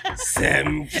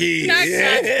 7 kids.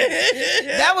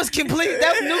 That was complete.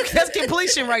 That's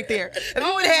completion right there. If you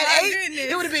would have my had 8, goodness.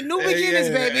 it would have been new beginnings,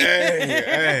 baby.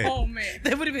 Hey. Oh man.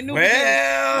 That would have been new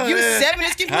Well, beginnings. You 7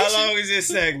 is completion. how long is this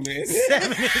segment?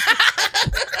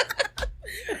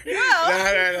 No.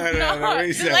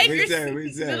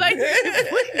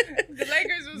 The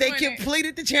Lakers was They winning.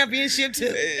 completed the championship too.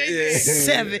 Yeah.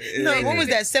 7. No, They what was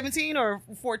did. that? 17 or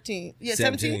 14? Yeah,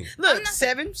 17. 17. Look,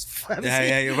 7.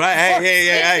 Hey, right.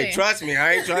 Hey, Listen. trust me,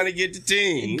 I ain't trying to get the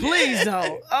team. Please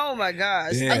don't. Oh my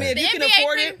gosh. Yeah. I mean, if The you can NBA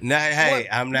afford thing- it. Nah, hey, Look,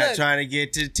 I'm not look. trying to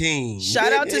get to the team.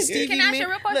 Shout out to Stevie Can I ask you a Mims.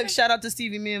 real question? Look, shout out to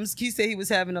Stevie Mims. He said he was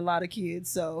having a lot of kids,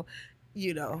 so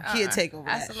he'd take over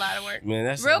That's that. a lot of work. Man,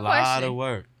 that's Real a lot question. of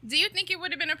work. Do you think it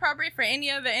would have been appropriate for any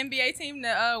other NBA team to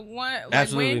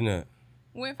Absolutely not.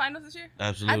 win finals this year?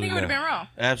 Absolutely I think it would have not. been wrong.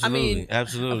 Absolutely, I mean,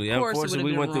 absolutely. of course it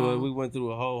Unfortunately, would've been we went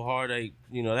through a whole heartache.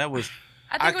 That was.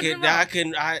 I think it would have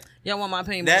been wrong. Y'all want my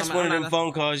opinion? That's but one of I'm them not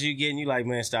phone calls you get, and you like,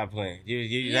 man, stop playing. That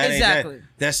ain't Exactly. that.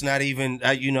 That's not even.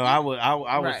 I was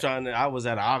Right. trying to. I was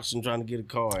at an auction trying to get a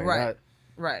car. and Right.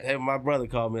 Right. Hey, my brother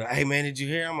called me. Like, hey man, did you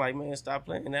hear? I'm like, man, stop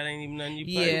playing. That ain't even nothing you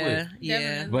play Yeah. with. Yeah.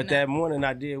 Definitely. But that morning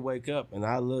I did wake up and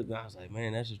I looked and I was like,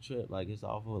 man, that's a trip. Like it's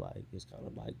awful. Like it's kind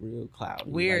of like real cloudy.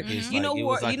 Weird. Like, it's You know like, it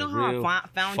what? was like You know a how I real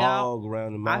found out? fog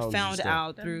around the I mountains and found stuff.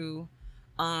 out through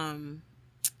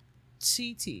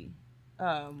TT.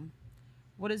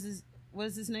 What is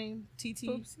his name? TT?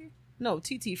 Oopsie. No,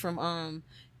 TT from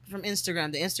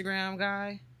Instagram. The Instagram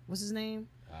guy. What's his name?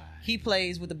 He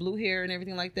plays with the blue hair and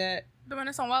everything like that. The one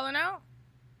that's on Wildin' Out?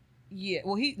 Yeah.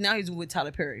 Well, he's with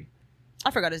Tyler Perry. I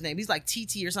forgot his name. He's like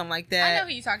TT or something like I that. know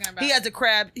who you're talking about. He has a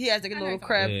crab. He has like a I know little who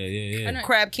crab. Yeah. I know.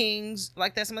 Crab Kings,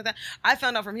 like that, something like that. I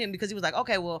found out from him because he was like,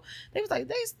 okay, well, they was like,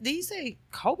 did he say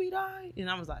Kobe died? And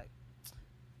I was like,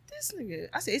 this nigga,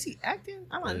 I said, is he acting?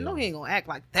 I'm like, no, he ain't gonna act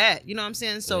like that. You know what I'm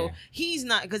saying? So Yeah. he's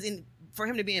not, because for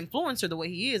him to be an influencer the way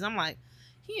he is, I'm like,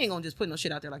 he ain't gonna just put no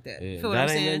shit out there like that. Yeah. Feel what I'm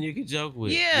That ain't saying? nothing you can joke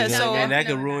with. Yeah, so- and that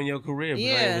could No. ruin your career.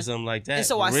 Yeah. Playing with something like that. And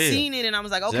so for I real. seen it and I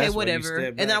was like, So okay, that's where you whatever. step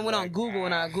And then I back went on like, Google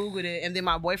and I Googled it. And then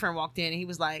my boyfriend walked in and he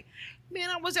was like, man,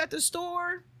 I was at the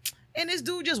store and this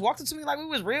dude just walked up to me like we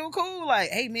was real cool.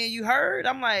 Like, hey man, you heard?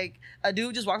 I'm like, a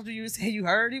dude just walked up to you and said, you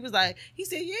heard? He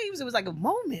said, yeah. It was like a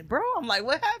moment, bro. I'm like,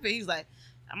 what happened? He was like,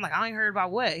 I ain't heard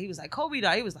about what. He was like, Kobe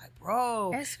died. He was like,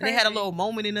 bro. That's And they had a crazy. little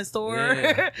moment in the store.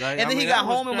 Yeah. Like, and then I he mean, got that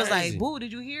was home and was like, crazy. boo,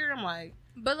 did you hear? I'm like,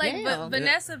 But like Damn.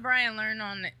 Vanessa Bryan learned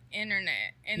on the internet,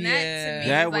 and Yeah. that to me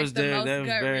That is like was the there. most That was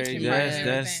gut-wrenching very. part of That's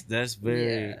everything. that's very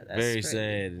Yeah, that's very crazy.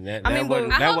 sad. And that, I mean, that but-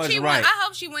 wasn't, I that hope wasn't she right. I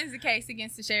hope she wins the case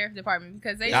against the sheriff department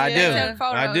because they I took do.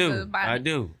 photos I of do. the body. I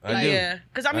do. I like, do. yeah.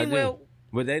 Because I mean, do. well,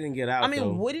 But they didn't get out. I mean,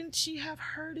 though. wouldn't she have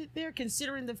heard it there?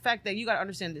 Considering the fact that you got to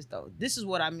understand this, though. This is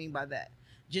what I mean by that.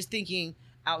 Just thinking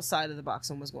outside of the box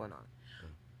on what's going on.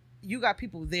 You got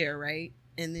people there, right?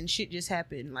 And then shit just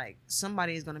happened. Like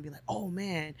somebody is gonna be like, "Oh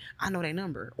man, I know their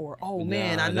number," or "Oh Nah,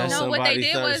 man, I know." that's No, what they Somebody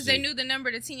did was thirsty. they knew the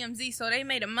number to TMZ, so they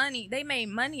made money. They made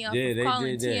money off Yeah, of they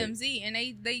calling did that. TMZ, and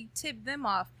they tipped them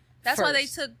off. That's why they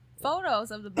First. took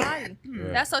photos of the body.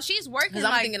 Right. That's so she's working 'Cause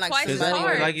I'm like thinking, like, twice as somebody-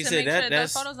 hard like you to said, make sure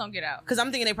that's- those photos don't get out. Because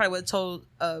I'm thinking they probably would have told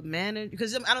a manager.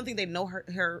 Because I don't think they know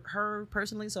her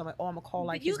personally. So I'm like, oh, I'm gonna call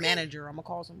like You his can- manager. I'm gonna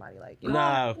call somebody like. You know?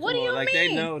 Nah, What come do you on, like mean?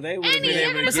 they know they would have Annie, been you're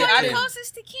able gonna to say call get the didn't- them.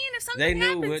 closest to kin if They something knew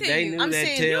happened what to they you. knew I'm that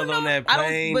saying, tail you know, on that I don't-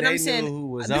 plane. but They I'm knew saying- who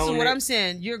was This is on what it. I'm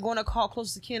saying. You're going to call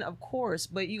close to kin, of course,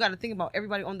 but you got to think about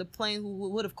everybody on the plane who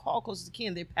would have called close to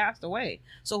kin. They passed away,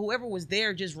 so whoever was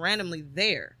there just randomly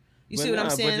there. You But see what nah, I'm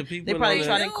but saying? the people They probably on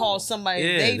try the- to call somebody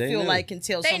Yeah, they they feel knew. like can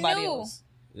tell They somebody knew. else.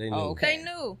 They knew. Oh, okay. They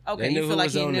knew. Okay, They you knew feel who like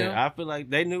was you on knew. there. I feel like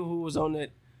they knew who was on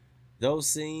that. Those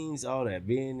scenes, all that,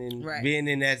 being in Right.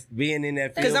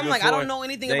 that Because field I'm like, I before, don't know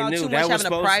anything they about knew. too That much was having a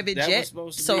supposed- private that was jet.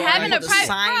 supposed to So be- I'm Having a supposed to private-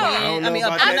 sign bro. in. I don't I know mean,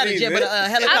 about I'm that not a jet, either. but a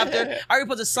helicopter. Are you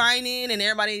supposed to sign in and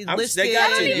everybody's listed? They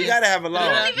got to. and- You got to have a You law.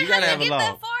 don't even You got to have have to a get law.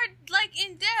 that far, like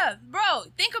in depth, bro.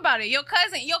 Think about it. Your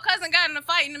cousin got in a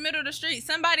fight in the middle of the street.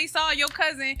 Somebody saw your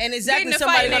cousin, And get exactly, in a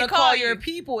somebody fight and gonna they call you. your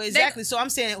people. Exactly. So I'm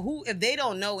saying, who if they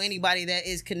don't know anybody that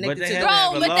is connected they to had them, to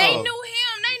have Bro, a but they law. knew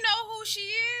him. They know who she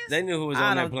is. They knew who was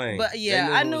I on that don't- plane. But They yeah,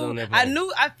 knew I who was on knew. that I plane.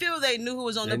 knew. I feel they knew who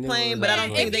was on They the knew plane, who was but I on don't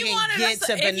the think plane. they you can wanted get us-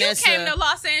 to if you Vanessa. came to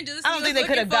Los Angeles, I don't you think was they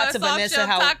could have looking got for to a soft Vanessa shell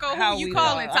how taco, how who you we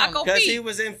calling are. I don't- Taco Because Pete? he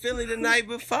was in Philly the night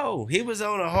before. He was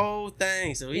on a whole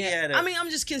thing, so he had a. I mean, I'm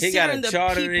just he got considering a the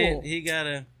charter people. in. He got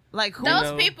a. Like who? Those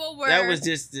know, people were. That was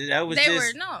They just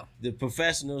were no. the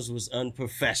professionals was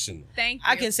unprofessional. Thank you.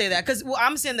 I can say that because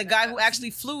I'm saying the guy who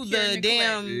actually flew Pure the neglect.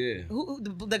 damn Yeah.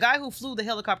 the guy who flew the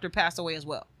helicopter passed away as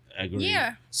well. Agreed.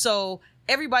 Yeah. So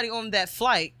everybody on that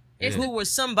flight Yeah. who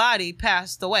was somebody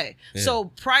passed away. Yeah. So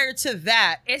prior to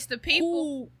that, It's the people.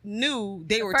 who knew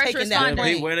they were first taking responders. that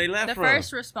plane? Where they left The from?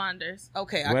 first responders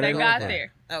Okay, Where I they can go got with that.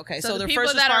 there. Okay, So so the the people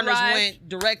first that responders arrived- went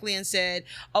directly and said,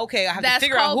 "Okay, I have to That's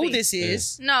figure out who Kobe. this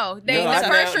is. No, No, the I-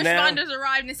 first now- responders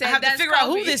arrived and said, I have to "That's figure out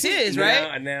who Kobe." this is,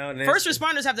 right? Now, First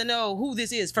responders have to know who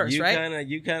this is first, you right?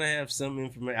 You kind of have some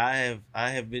information. I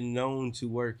have been known to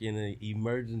work in an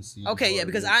emergency. Okay, yeah,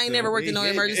 because department, I ain't never worked in no so-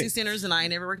 emergency centers, and I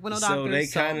ain't never worked with no So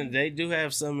doctors. they do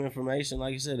have some information.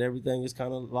 Like you said, everything is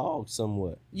kind of logged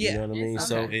somewhat. Yeah. You know what I mean? It's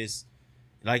So okay. it's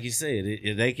like you said,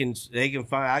 they can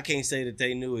find. I can't say that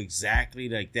they knew exactly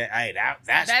like that. Hey, that's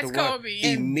That's the one Kobe.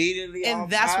 immediately. and off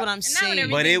that's top. what I'm now saying.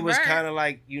 everything- But it was burned. kind of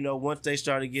like, once they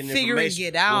started getting Figuring information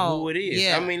it out. who it is.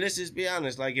 Yeah. I mean, let's just be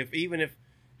honest. Like if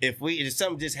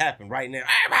something just happened right now,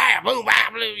 boom,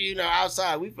 boom,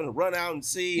 outside, we finna run out and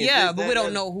see. And Yeah, this, but that, we don't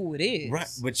that. know who it is. Right,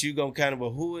 but you gonna kind of,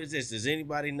 well, who is this? Does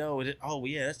anybody know? Oh,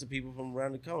 yeah, that's the people from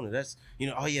around the corner. That's,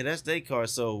 oh yeah, that's their car.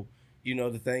 So,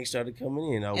 the things started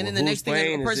coming in. Oh, And then well, the whose next thing a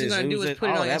plane person's this? gonna do Who's is this? put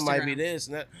it on that might be Instagram. this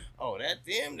and that. Oh, that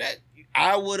them. That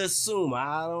I would assume.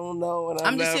 I don't know. And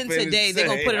I'm just not saying finna today they're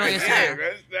gonna say. put it on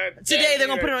Instagram. That's Today they're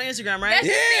gonna put it on Instagram, right? That's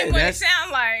Yeah, what it that's-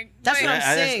 sound like. That's Wait, what I'm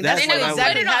That's- saying. that's That's what what I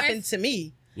exactly would- happened to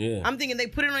me. Yeah. I'm thinking they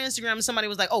put it on Instagram and somebody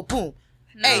was like, "Oh, boom,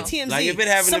 No. hey TMZ, Like, if it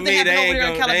happened to something me, happened they over ain't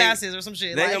there in gonna- Calabasas or some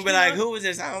shit." They gonna be you like, know? who is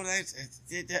this? I was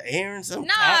like, Aaron, some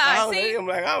Nah, cop. see, I'm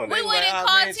like, oh, we they wouldn't like, oh,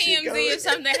 call man, she TMZ go- if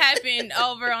something happened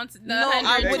over on the No,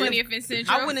 I wouldn't- 120th and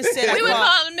Central. I wouldn't have said We would I call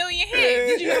call. it a million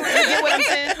hits. Did you know You get what I'm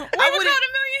saying? We I would call wouldn't. it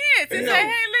a million hits and No. say,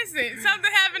 hey, listen,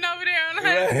 something happened over there on the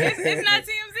Right. it's not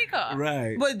TMZ call.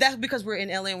 Right. But that's because we're in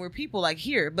LA and we're people like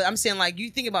here. But I'm saying, like, you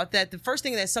think about that. The first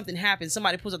thing that something happens,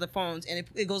 somebody pulls up their phones and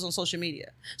it goes on social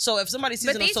media. So if somebody sees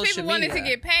But it on these social people wanted media, to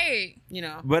get paid.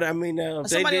 But I mean, now if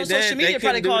they somebody did on social that, media they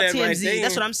probably couldn't do called that right TMZ. then.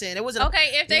 That's what I'm saying. It wasn't Okay,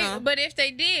 if they, you know. but if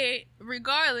they did,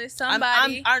 regardless,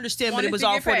 somebody. I understand, but wanted it was to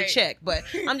all get for the paid. check. But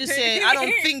I'm just saying, I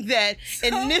don't think that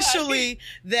initially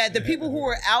that the people who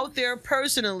were out there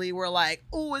personally were like,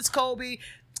 "Ooh, it's Kobe."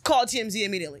 Call TMZ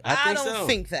immediately. I think don't so.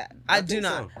 think that. I do think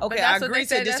not. so. Okay, But I that's what agree they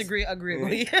said, to that's- disagree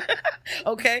agreeably.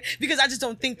 Okay, because I just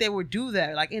don't think they would do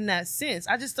that. Like in that sense,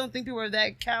 I just don't think people are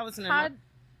that callous in their How, mind.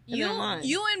 in their mind.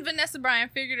 you and Vanessa Bryan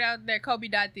figured out that Kobe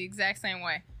died the exact same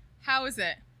way. How is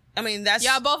that? I mean, that's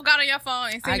Y'all both got on your phone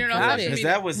and I seen it on got social it. Because media.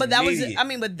 that was but that was. immediate. I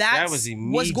mean, but that's was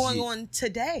what's going immediate. on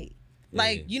today.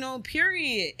 Like,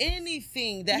 period.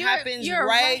 Anything that You're- happens you're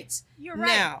right, right. You're right.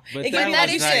 now. But Again, that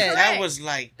that was is like, correct. that was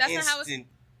like That's not how it's- instant.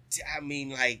 I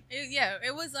mean, like,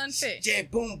 It was unfit. yeah,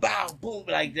 boom, bow, boom,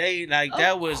 like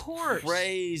that was course.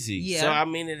 crazy. Yeah. So I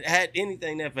mean, it had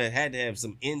anything that had to have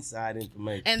some inside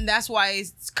information. And that's why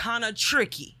it's kind of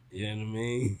tricky. You know what I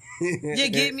mean? You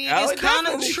get me? Oh, It's kind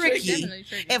of definitely tricky. Definitely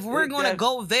tricky. If we're going to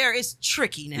go there, it's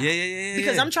tricky now. Yeah.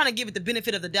 Because I'm trying to give it the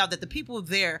benefit of the doubt that the people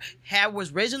there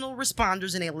was original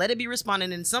responders and they let it be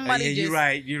responding, and somebody yeah, just. you're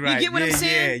right. You're right. You get what I'm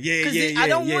saying? Yeah. I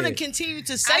don't want to continue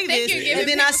to say I think this, you're giving and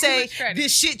then I people too say much credit.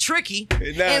 this shit tricky, No,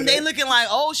 and they that- looking like,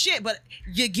 oh shit, but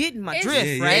you're getting my It's-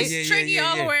 drift, right? It's tricky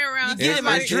all the way around. You get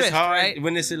my Somebody- drift, It's hard right?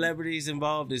 when the celebrities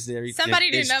involved. It's very Somebody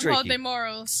it's didn't uphold tricky. their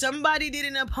morals. Somebody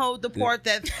didn't uphold the part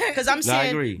that, because I'm No, I saying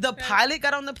agree. the pilot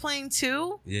got on the plane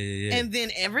too, Yeah. and then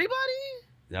everybody,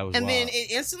 that was and wild. then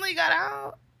it instantly got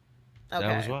out. Okay.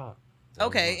 That was wild. That was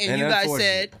Okay, wild. and you guys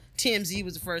unfortunate. said TMZ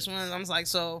was the first one. I was like,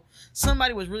 so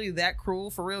somebody was really that cruel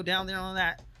for real down there on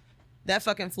that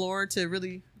fucking floor to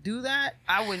really do that?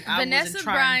 I wasn't Vanessa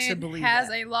trying to Bryant believe has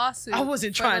that. a lawsuit. I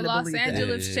wasn't for trying the to Los believe that.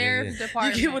 Angeles Yeah. Sheriff's You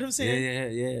Department. get what I'm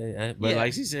saying? Yeah. But Yeah.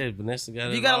 like she said, Vanessa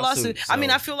got a You got a lawsuit. I mean,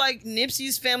 so- I feel like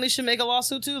Nipsey's family should make a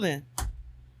lawsuit too. Then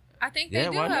I think they Yeah,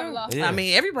 do why have a not? lawsuit. Yeah. I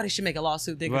mean, everybody should make a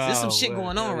lawsuit because there's some Well, shit well,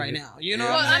 going on yeah. right now. You know Yeah.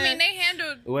 what Well, I'm I saying? mean, they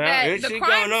handled Well, that, it's the shit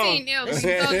crime going on. scene illegally. So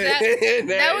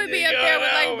that would be up there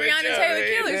with like Breonna Taylor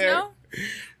killers, no?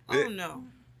 Oh no,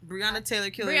 Breonna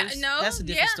Taylor killers. No, that's a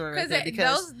different story right there.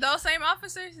 Because those same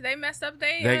officers, they messed up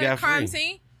They their got crime free.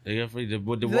 scene. They got free.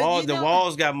 But the But walls, you the know-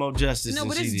 walls got more justice. no, than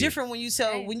but she it's did. different when you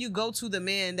tell Hey. when you go to the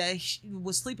man that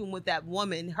was sleeping with that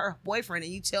woman, her boyfriend,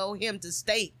 and you tell him to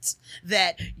state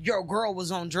that your girl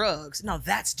was on drugs. No,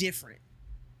 that's different.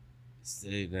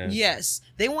 See, now- Yes,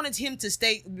 they wanted him to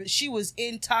state she was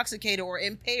intoxicated or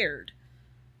impaired.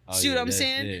 Oh, See yeah, what I'm that's-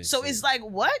 saying? yeah, so see. it's like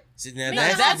what? See, now,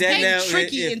 That's That's that getting now,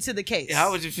 tricky if- into the case. I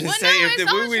was just gonna Well, say no, if it's the,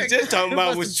 all we was tricky. just talking It about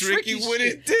was was some tricky, tricky what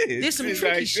shit. it did. There's some It's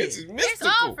tricky like, shit. This is It's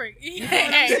mystical. all freaky.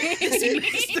 Hey,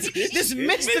 this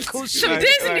mystical some Like-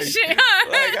 shit. Disney like- shit,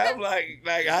 huh?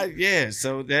 Like I'm yeah.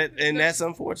 So that's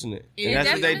unfortunate, It and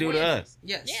that's what they do to definitely us.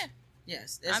 Yes. Yeah.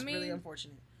 Yes. That's I mean- really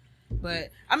unfortunate. But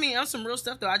I mean, on some real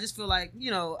stuff though, I just feel like,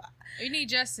 you know, We need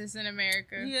justice in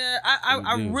America. yeah,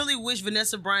 I We do. really wish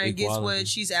Vanessa Bryant gets Equality. what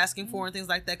she's asking for and things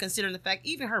like that, considering the fact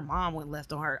even her mom went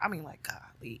left on her. I mean, like,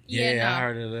 golly. Yeah, Yeah, no. I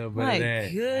heard a little bit Like, of that. I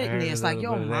heard a goodness. Like,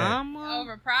 little your bit of that. mama?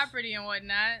 Over property and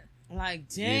whatnot. Like,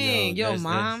 You know, dang, your that's-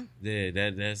 mom.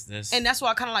 That's And that's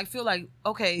why I kind of like feel like,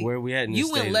 okay, where we at in you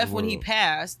this went state of left the when he world.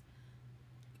 passed,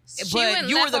 She but went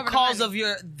you were left the over cause money.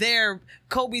 of their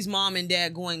Kobe's mom and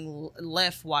dad going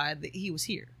left while he was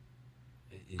here.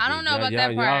 I don't know about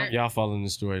that y'all, part. Y'all following the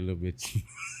story a little bit.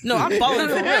 No, I'm following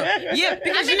for real. Yeah,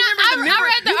 because mean, you I remember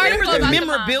read the you remember article the about the mom.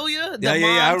 memorabilia, the Yeah, mom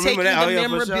I remember taking that. Oh, the yeah, for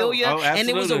sure. memorabilia, Oh, and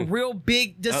it was a absolutely. real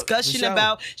big discussion sure.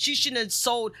 about she shouldn't have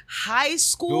sold high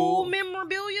school School.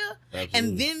 memorabilia, Absolutely.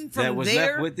 and then from That was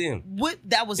there, left with them.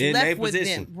 that was In left their with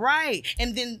position. them, right?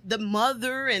 And then the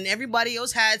mother and everybody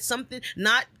else had something.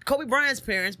 Not Kobe Bryant's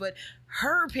parents, but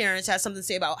her parents had something to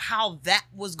say about how that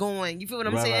was going. You feel what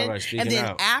I'm Right, right, saying? right. Speaking And then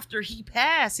out. after he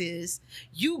passes,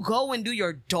 you go and do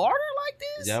your daughter like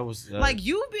this? That was Like,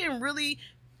 you've been really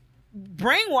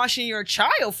brainwashing your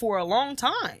child for a long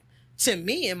time. To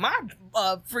me, in my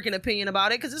freaking opinion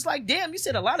about it, because it's like, damn, you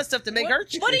said a lot of stuff to make her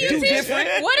What do you do teach? different.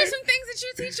 What are some things that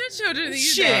you teach your children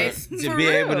these Shit. days? to for be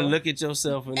able to real. look at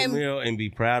yourself in the And mirror and be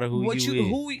proud of who What you you is.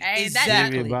 who Hey, that-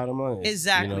 exactly Give it bottom line.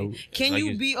 exactly. You know, Can like you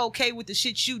it's- be okay with the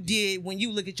shit you did when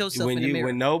you look at yourself when in the you mirror?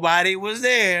 when nobody was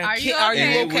there? Are you Are you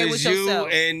okay? and okay it with was you yourself?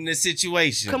 and the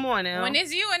situation. Come on now. When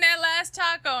it's you and that last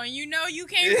taco and you know you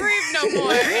can't breathe no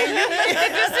more and you make the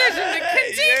decision to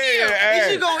continue. Yeah,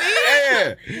 Is you gonna eat Yeah,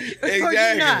 or exactly.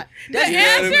 you not? That's You know what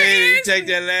I answer mean? You is- take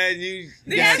that last, you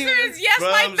The got answer is yes, my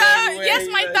crumbs thigh. everywhere. Yes,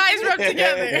 my thighs rub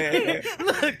together.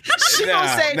 Look, she Nah,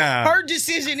 gonna say nah. her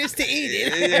decision is to eat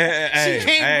it. Yeah, hey, she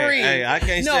can't hey, breathe. Hey, I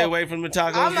can't No, stay away from the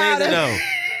tacos I'm out neither, of-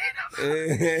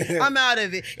 though. I'm out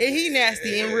of it. And he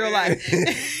nasty in real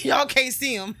life. Y'all can't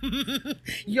see him.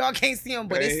 Y'all can't see him,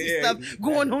 but it's Yeah. some stuff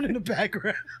going on in the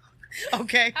background.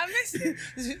 Okay? I miss it.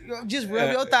 Just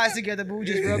rub your thighs together, boo.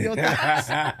 Just rub your thighs.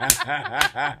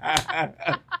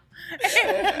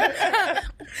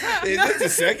 Is this the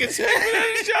second segment of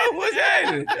the show? What's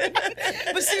happening?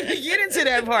 But see, we get into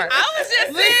that part. I was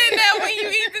just saying that when you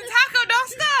eat the taco, don't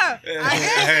stop.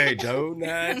 Hey, do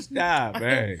not stop,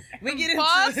 hey. We get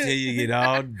Pause. Till into you get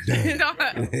all done.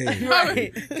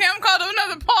 Right. Cam called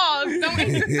another pause. Don't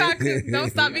eat the taco. Don't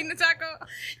stop eating the taco.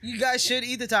 You guys should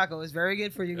eat the taco. It's very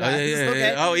good for you Oh, guys. yeah, yeah, Okay?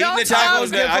 yeah. Oh, eating Don't the talk.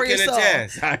 tacos, Good I for can your soul.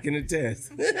 attest. I can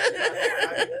attest.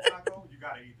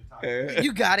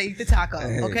 You gotta eat the taco,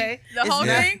 okay? The It's whole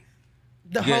not- thing.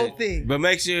 The Yeah, whole thing. But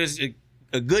make sure it's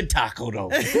a good taco, though.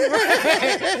 Not- A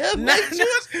Get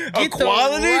the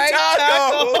quality right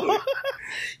taco.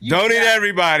 You Don't eat got-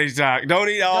 everybody's taco. Don't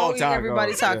eat all Don't eat tacos.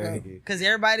 everybody's taco. Because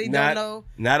everybody Not, don't know.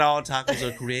 not all tacos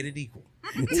are created equal.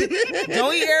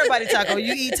 Don't eat everybody taco.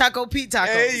 You eat Taco Pete tacos.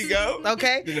 There you go.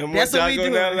 Okay? The number That's one what we taco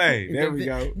do. in LA. There we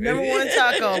go. Number one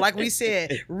taco, like we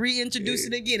said, reintroduce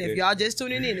it again. If y'all just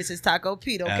tuning in, this is Taco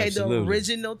Pete, okay? Absolutely. The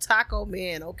original taco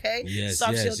man, okay? Yes,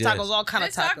 Soft yes, shell yes. tacos, all kind of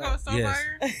This taco tacos. is so Yes.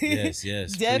 fire.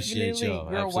 Yes. Definitely. Appreciate y'all.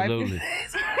 Girl, wipe your Absolutely.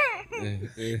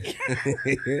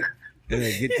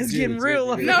 It's getting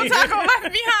real. No taco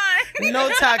left behind. No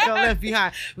taco left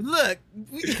behind. Look,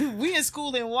 we in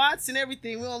school in Watts and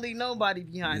everything. We don't leave nobody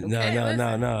behind. Okay? No.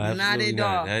 Not Absolutely at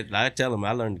not. all. I tell them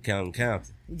I learned to count and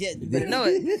count. Yeah, you better know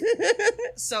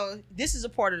it. So this is a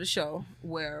part of the show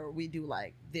where we do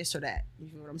like this or that. You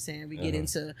feel what I'm saying? We get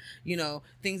into,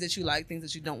 things that you like, things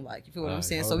that you don't like. You feel what I'm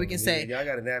saying? So we can say, y'all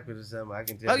got a napkin or something. I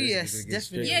can tell. Oh, yes,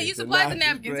 definitely. Yeah, you supplied the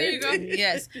napkins. There you go.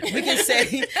 yes, we can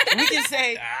say,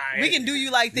 we can do you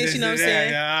like this. You know what I'm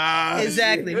saying?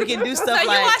 Exactly. We can do So stuff you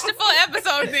like. watched the full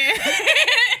episode then.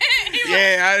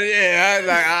 I was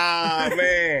like,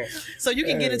 man. So you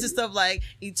can get into stuff like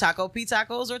eat Taco Pete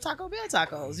tacos or Taco Bell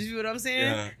tacos. You see what I'm saying?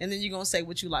 Yeah. And then you're gonna say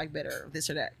what you like better, this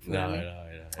or that. You know what I mean?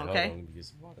 Hold Okay. on, let me get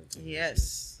some water too.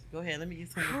 Yes. Go ahead. Let me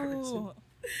get some. Ooh.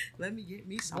 Let me get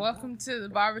me some. Welcome to the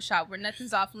barbershop where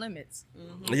nothing's off limits.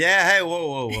 Yeah. Hey.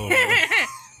 Whoa.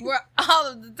 Where all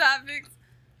of the topics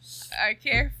are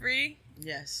carefree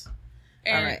Yes.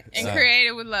 and, All right. and So-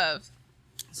 created with love.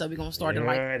 So we're gonna start it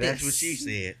like this. That's what she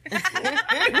said.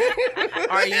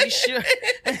 Are you sure?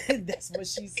 That's what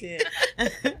she said.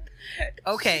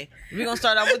 Okay, we're gonna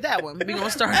start off with that one. We're gonna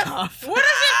start off. What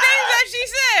are some things that she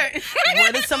said?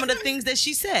 What are some of the things that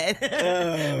she said?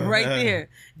 Right there.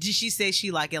 Did she say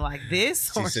she like it like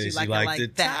this, or she like it like the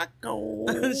that? taco.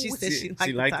 She said she liked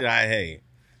she the liked taco. it. Hey,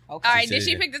 Okay. All right, did said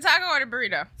she that. pick the taco or the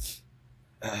burrito?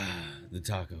 the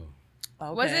taco.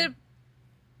 Okay. Was it,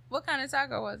 what kind of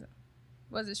taco was it?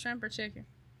 Was it shrimp or chicken?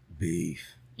 Beef.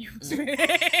 It was some beef.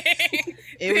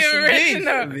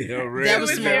 original. That was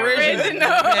was some the original.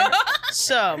 original. Okay.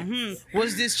 So,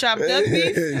 was this chopped up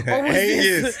beef, or was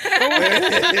this?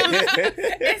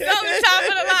 It's on the top of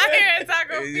the line here at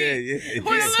Taco Pete. Yeah.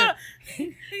 With a little,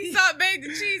 he salt baked the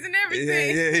cheese and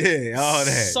everything. Yeah. All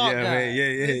that. Salt yeah, guy. man. Yeah.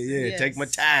 Yes. Take my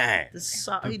time. The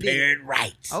salt, he Prepare did. it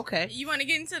right. Okay. You want to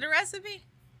get into the recipe?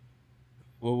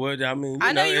 Well, what I mean,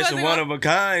 I know you it's a wasn't one gonna- of a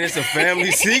kind. It's a family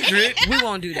secret. We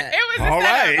won't do that. It was a All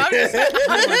setup. right. I'm just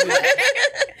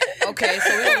Okay, so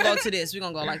we're gonna go to this. We're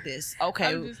gonna go like this. Okay,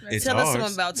 I'm just messing. It's tell us ours.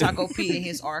 something about Taco Pete and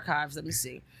his archives. Let me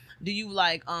see. Do you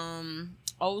like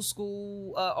old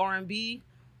school R&B,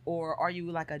 or are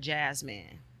you like a jazz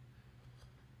man?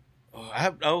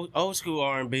 Old school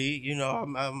R&B. You know,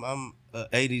 I'm a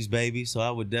 80s baby, so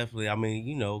I would definitely. I mean,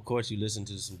 you know, of course, you listen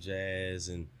to some jazz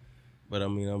but I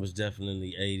mean, I was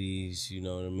definitely 80s. You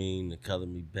know what I mean? The Color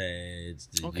Me Bads.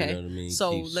 The, Okay. You know what I mean?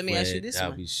 So, Keith let me ask you Sweat, this I'll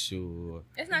one. be sure.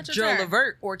 It's not your Gerald turn.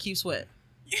 Levert or Keith Sweat?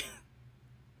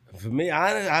 For me,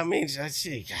 I mean,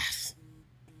 shit,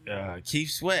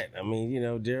 Keith Sweat. I mean, you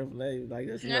know, Gerald, like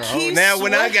that's Yeah. Keith now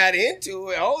when I Sweat? got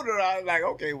into it older, I was like,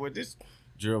 okay, well, this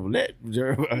Gerald Levert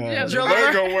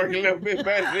Levert. gonna work a little bit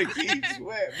better than Keith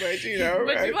Sweat, but you know,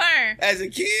 But you right? learn. As a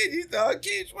kid, you thought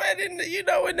Keith Sweat in the, in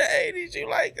the 80s, you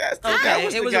like that. Okay,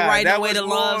 was it the was guy. a right That way was to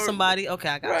love more- somebody. Okay,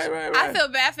 I got you. Right. I feel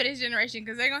bad for this generation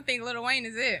because they're going to think Lil Wayne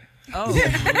is it. Oh,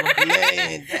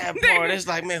 Man, that part, it's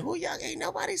like, man, who y'all ain't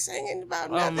nobody singing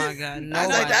about oh nothing. my God, I was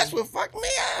nobody. like, that's what fucked me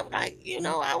up. Like, you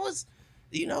know, I was,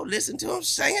 you know, listen to him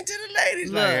singing to the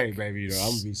ladies. Look. Like, hey, baby, you know,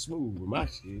 I'm gonna be smooth with my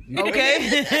shit. You know? Okay.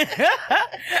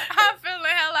 I feel the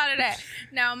hell out of that.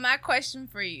 Now, my question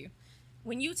for you.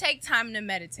 When you take time to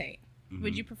meditate,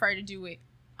 would you prefer to do it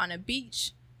on a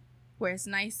beach where it's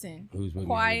nice and Who's with me on the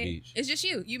quiet? beach? It's just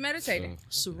you. You meditating.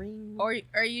 Serene. Or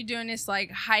are you doing this like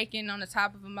hiking on the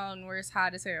top of a mountain where it's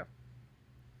hot as hell?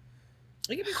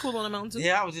 It can be cool on the mountain too.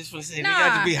 Yeah, I was just gonna say, it Nah.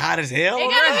 got to be hot as hell. It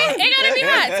gotta be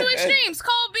hot. Two extremes.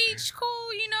 Cold beach,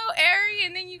 cool, you know, airy,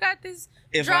 and then you got this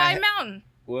If dry I- mountain.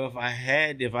 Well, if I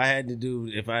had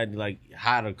like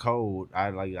hot or cold,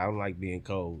 I don't like being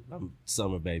cold. I'm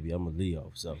summer baby. I'm a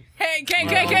Leo, so. Hey, So I'm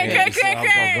gonna go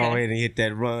ahead and hit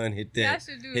that run, hit Y'all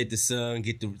should do hit the sun,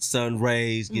 get the sun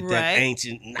rays, get that Right.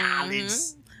 ancient knowledge,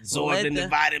 absorbed Let in the the-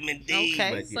 vitamin D.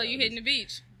 Okay. But, So you hitting the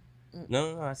beach.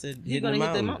 No, I said You hitting the gonna hit the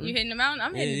mountain. mountain? You hitting the mountain?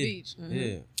 I'm hitting the beach.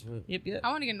 Yeah. Yep. I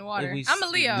want to get in the water. If we- I'm a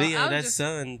Leo. Leo, I'll that's just,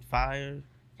 sun, fire,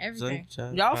 everything.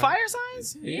 sunshine. Y'all fire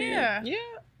signs? Yeah. Yeah.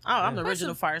 Oh, I'm the Put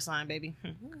original some- fire sign, baby.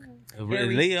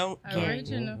 Aries. Leo.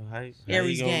 Original.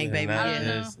 Aries gang, baby. I Yeah. don't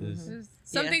know. Yes, yes. Just-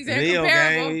 Some Yeah. things are Leo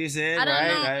comparable. gang, you said, I don't right?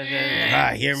 know. Right.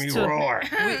 Yeah. Hear me It's too- roar.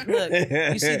 Look,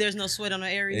 you see, there's no sweat on the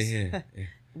Aries. Yeah.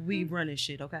 We running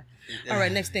shit, okay? All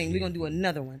right, next thing. We're going to do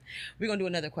another one. We're going to do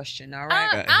another question, all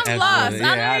right? I'm lost.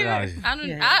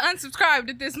 Yeah, I unsubscribed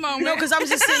at this moment. No, because I'm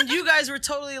just saying you guys were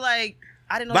totally like,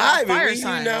 I didn't know y'all Vibing, fire we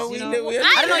signs. know, we knew. I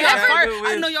didn't know y'all never- fire. I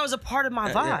didn't know y'all was a part of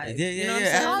my vibe. You know what I'm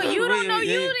saying? Oh, you don't know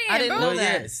you then, I didn't bro. know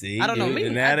that. Yeah, see, I don't know me.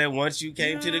 Now that once you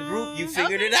came to the group, you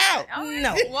figured it out.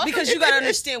 No, because you gotta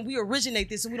understand, we originate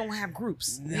this and we don't have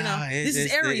groups. You know, this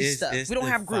is Aries stuff. We don't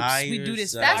have groups. We do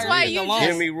this. That's fire why thing you alone.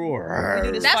 Hear me roar. We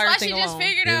do this That's fire why thing she just alone.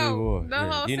 figured Hear me out roar. the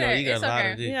whole You set. know, you got It's a lot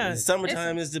okay. of it. Yeah.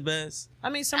 Summertime is the best. I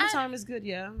mean, summertime is good,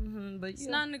 yeah, but It's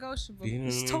yeah, non-negotiable. You know what I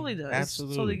it's mean? totally does.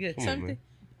 Absolutely. It's totally good. Come on, man.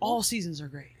 All seasons are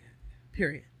great.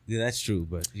 Period. Yeah, that's true,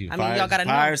 but I mean, fire, y'all gotta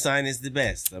know. fire sign is the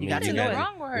best. I mean, gotta you know got it.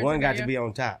 Wrong with her one got today. to be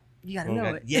on top. You gotta One know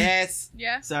got- it. Yes,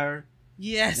 Yeah. sir.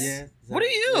 Yes. Yes. What are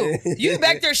you? You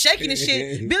back there shaking and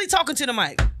shit. Billy talking to the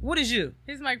mic. What is you?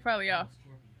 His mic probably off.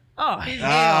 Oh,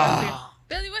 Ah.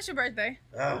 Billy, what's your birthday?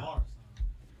 Ah.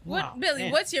 What, Wow, Billy?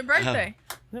 man. What's your birthday?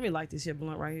 Let me light this here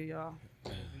blunt right here, y'all.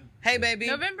 Hey, baby.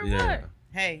 November Yeah. what?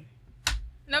 Hey.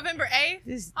 November 8th?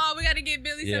 This. Oh, we got to get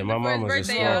Billy Yeah, something my for his mama's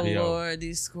a birthday, Oh y'all. Scorpio. Lord,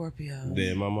 these Scorpios.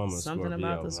 Yeah, my mama's Something Scorpio.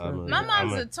 about the Scorpio. My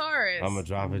mom's a Taurus. I'm a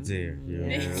drop it there.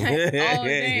 Oh,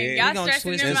 dang. Y'all We gonna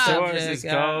stressing twist them And this out. up. Taurus is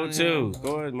cold too.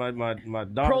 Taurus, my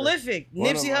daughter. Prolific. one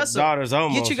of Nipsey my Hussle. daughters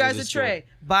almost Get you guys was a Scorpio. tray.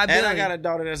 Bye, Billy. And I got a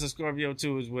daughter that's a Scorpio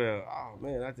too as well. Oh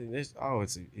man, I think this. Oh,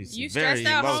 it's You very stressed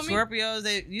out, emotional. homie?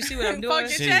 Scorpios, you see what I'm Fuck doing? your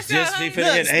She's chest just out, she homie.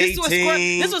 finna hit this is what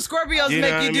 18. this what Scorpios You know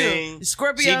make what you I do. mean?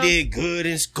 Scorpios. She did good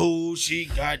in school. She,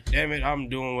 God damn it, I'm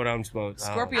doing what I'm supposed to.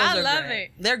 Scorpios I are love great.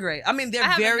 it. They're great. I mean, I they're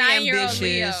have a very 9-year-old ambitious.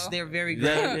 Leo. They're very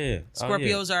Yeah, great. yeah.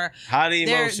 Scorpios are highly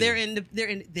they're emotional.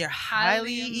 they're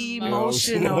highly Highly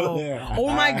emotional. Yeah. Oh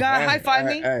my God, high five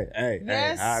me. Hey,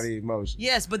 Yes. highly emotional.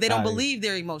 Yes, but they don't Highly. believe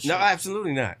they're emotional. No,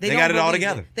 absolutely not. They don't got it all believe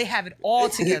together. They have it all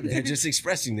They're together. just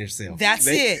expressing themselves. That's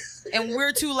it. And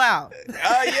we're too loud.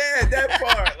 Oh yeah, that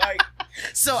part. Like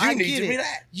So You I need get to it.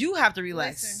 relax. You have to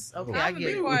relax. Listen, Okay, I I'm get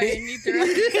gonna be it. quiet and need to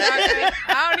relax.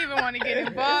 I don't even want to get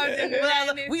involved in the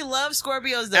madness. We love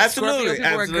Scorpios though. Absolutely, Scorpio people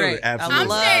are absolutely, great.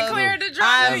 absolutely. I'm staying clear of the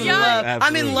drama. I'm, Y'all,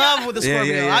 I'm in love with the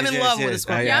Scorpio. I'm in love with the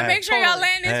Scorpio. y'all make sure y'all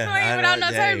land this plane without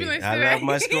no turbulence I today. love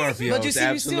my Scorpio. But you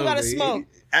see, you still gotta smoke.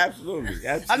 Absolutely,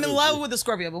 absolutely. I'm in love with the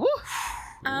Scorpio, but woo.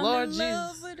 I'm Lord in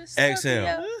love Jesus. with a Scorpio.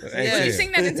 Exhale. Yeah. Would you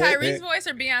sing that in Tyrese's voice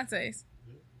or Beyonce's?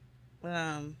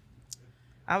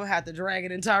 I would have to drag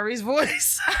it in Tyree's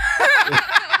voice.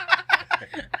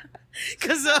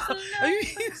 Cause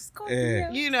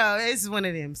Yeah. you know, it's one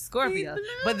of them Scorpios.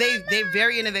 But they're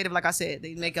very innovative, like I said.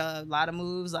 They make a lot of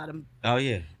moves, a lot of Oh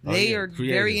yeah. Oh, they yeah. are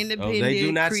Creative. very Oh, independent, they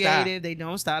do not creative, stop. they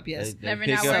don't stop, yes. They Never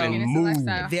pick not up working. and It's a move.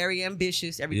 lifestyle. Very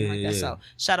ambitious, everything like that. Yeah. So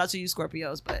shout out to you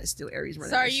Scorpios, but it's still Aries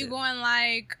running. So are that you shit. going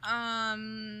like,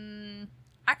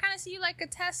 I kind of see you like a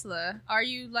Tesla. Are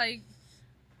you like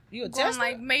You a going Tesla?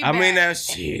 like Maybach? I mean that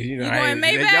shit. You know, You I going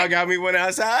ain't- Maybach? y'all got me one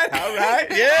outside. All right.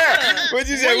 Yeah. What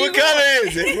you say? Where What you color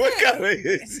is it? What color is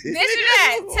it? This or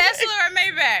that, Tesla or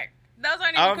Maybach? Those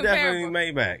aren't even I'm comparable. definitely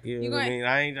Maybach. You know You what I going-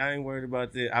 mean? I ain't worried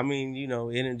about that. I mean, you know,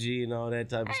 energy and all that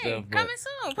type of Hey, stuff. But coming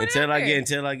soon. Put until it out there.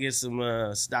 until I get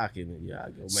some stock in it, yeah, I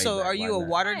go Maybach. So are you Why a not?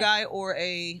 water Right. guy or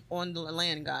a on the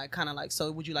land guy? Kind of like,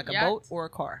 so would you like a Yacht? boat or a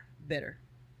car? Better.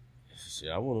 Shit,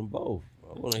 I want them both.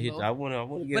 I want to hit. Both? I want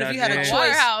to get But out if you had a there. choice,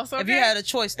 Waterhouse, if you okay? had a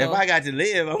choice though, If I got to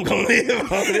live, I'm gonna live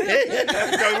on it.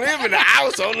 I'm gonna live in the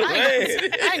house on the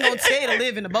land. I ain't gonna tell you to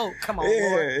live in the boat. Come on,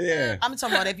 Lord. Yeah. I'm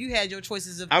talking about if you had your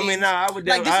choices of I things, mean, no, I would.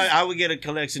 like, this is- I would get a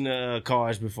collection of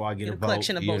cars before I get Get a a boat.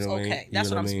 collection of you know boats. what I mean? Okay, You that's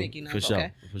know what I'm I mean? speaking of. For sure.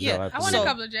 Okay. For Yeah. sure. I want So- a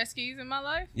couple of jet skis in my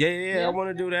life. Yeah. Yeah. I want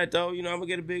to do that though. You know, I'm gonna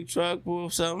get a big truck, pull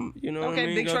something. You know what Okay, I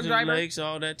mean? big Go truck to driver. the lakes,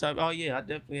 all that type. Oh yeah, I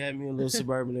definitely had me a little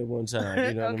Suburban at one time.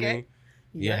 You know what I Okay. mean?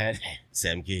 Yeah, I had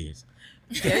 7 kids.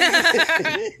 See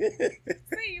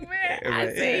you, man.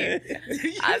 I see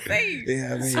you. I see you.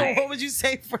 Yeah, I mean, So what would you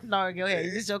say for no? Go ahead.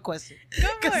 This is your question. Go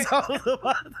for Because it. I'm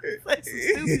about to say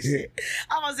some stupid shit.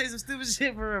 I'm gonna say some stupid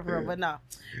shit for real, but no.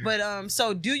 But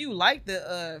so do you like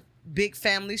the big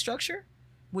family structure?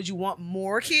 Would you want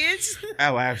more kids?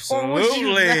 oh,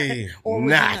 absolutely or would you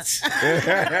not.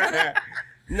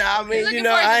 No, I mean, looking you know,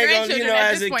 forward to I ain't gonna, you grandchildren know,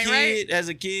 at as this a point, kid, right? as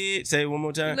a kid, say it one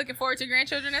more time. Looking forward to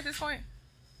grandchildren at this point?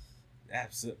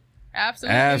 Absolutely.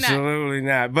 Absolutely not.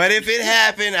 Not. But if it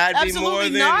happened, I'd be more Absolutely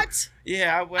than not.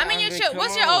 Yeah, I mean,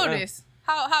 what's your oldest?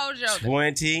 How old is your oldest?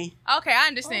 20. Okay, I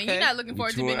understand. Okay. You're not looking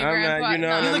forward to being a I'm grandpa. not, you know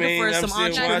no. what You're I looking mean? for I'm some still-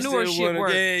 I still entrepreneurship wanna-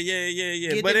 work.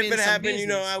 Yeah. Get But them if in it some happened, you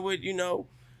know, business. I would, you know,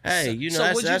 hey, you know, So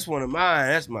that's, would you- that's one of mine.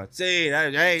 That's my seed.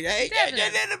 Hey,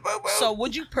 Definitely. So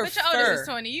would you But your oldest is prefer?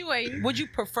 20. You waiting. Would you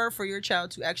prefer for your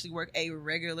child to actually work a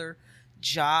regular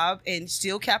job and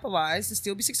still capitalize and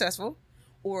still be successful,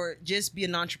 or just be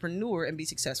an entrepreneur and be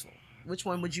successful? Which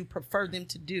one would you prefer them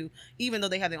to do, even though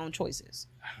they have their own choices?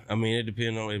 I mean,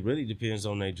 it really depends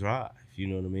on their drive. You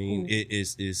know what I mean?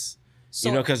 It's So,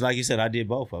 you know, because like you said, I did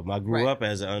both of them. I grew Right. up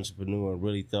as an entrepreneur and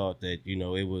really thought that, you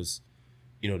know, it was,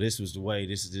 you know, this was the way,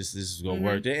 this is gonna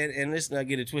work. And let's not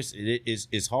get it twisted.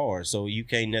 It's hard, so you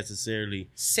can't necessarily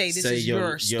say this is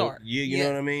your start. You know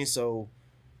what I mean? So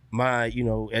my, you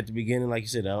know, at the beginning, like you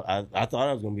said, I thought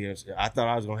I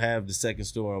was gonna have the second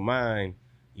store of mine,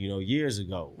 you know, years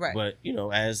ago. Right. But you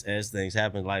know, as things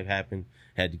happened, life happened.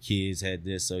 Had the kids, had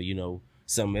this, so you know,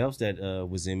 something else that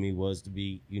was in me was to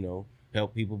be, you know,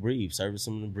 help people breathe, service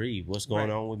them to breathe. What's going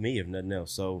Right. on with me, if nothing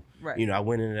else? So, Right. you know, I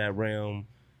went into that realm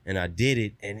and I did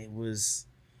it, and it was,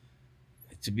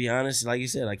 to be honest, like you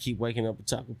said, I keep waking up with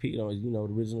Taco Pete on, you know,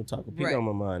 the original Taco Pete Right. on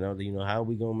my mind. You know, how are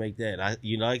we gonna make that?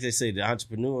 You know, like they say, the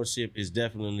entrepreneurship is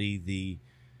definitely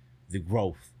the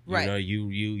growth. Right. You know,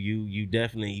 you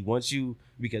definitely, once you,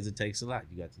 because it takes a lot.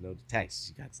 You got to know the taxes,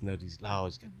 you got to know these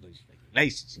laws, you got to know these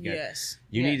regulations. Yes.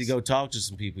 You need to Yes. go talk to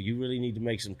some people. You really need to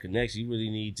make some connections. You really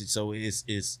need to. So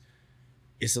it's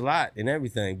a lot and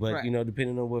everything. But Right. you know,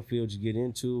 depending on what field you get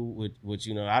into, with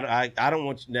you know, I don't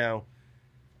want you now.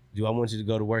 Do I want you to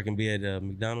go to work and be at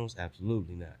McDonald's?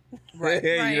 Absolutely not. Right.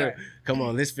 You Right. know, come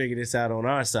on, let's figure this out on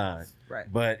our side. Right.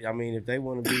 But I mean, if they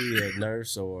want to be a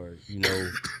nurse or you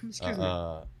know,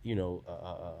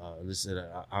 let's say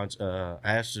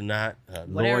astronaut,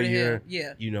 Whatever the hell. lawyer,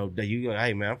 Yeah. you know, that you go,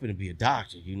 hey man, I'm gonna be a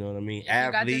doctor. You know what I mean? You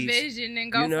got the Athletes. vision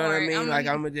and go You know for what I it. mean? Like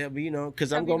I'm gonna, you know,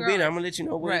 because I'm That'd be gonna be there. great. I'm gonna let you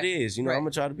know what Right. it is. You know, Right. I'm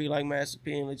gonna try to be like Master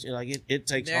P and let you like it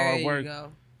takes There hard you work.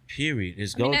 go. Period.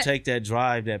 It's mean, gonna that- take that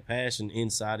drive, that passion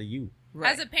inside of you.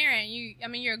 Right. As a parent,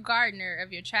 you're a gardener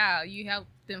of your child. You help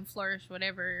them flourish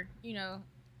whatever,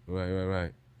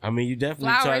 Right. I mean, you definitely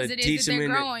try Flowers to it is teach that them they're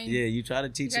in growing. you try to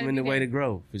teach gotta them in be the way there. to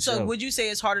grow. For So sure. would you say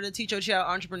it's harder to teach your child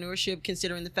entrepreneurship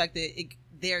considering the fact that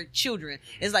they're children?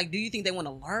 It's like, do you think they want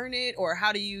to learn it, or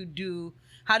how do you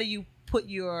put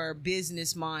your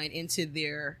business mind into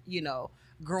their,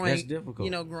 growing, That's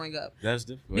difficult. growing up? That's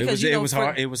difficult. Because, it was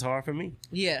hard. It was hard for me.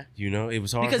 Yeah. You know, it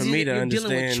was hard Because for me to you're understand.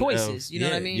 dealing with choices, you know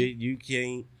what I yeah, mean? You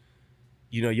can't.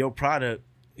 You know, your product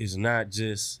is not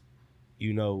just,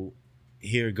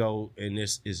 here go and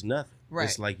this is nothing. Right.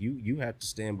 It's like you have to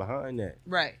stand behind that.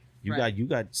 Right. You right. got you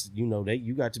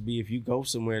got to be, if you go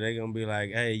somewhere, they're gonna be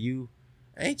like, hey, you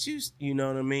know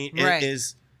what I mean? Right. It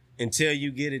is until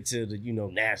you get it to the,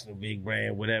 national big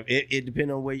brand, whatever. It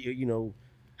depends on where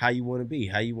how you want to be,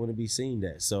 how you want to be seen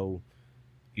that. So,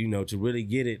 to really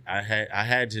get it, I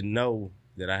had to know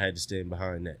that I had to stand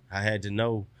behind that. I had to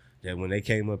know that when they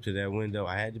came up to that window,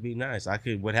 I had to be nice.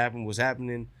 What happened was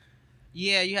happening.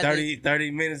 Yeah, you had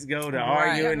 30 minutes ago to Right.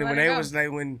 arguing, and Let when it they go. was like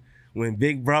when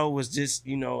Big Bro was just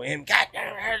him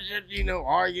goddamn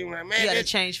arguing, like, man, you had to that's-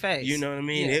 change face. you know what I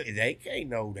mean? Yeah. They can't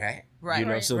know that, Right,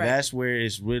 right, So right. that's where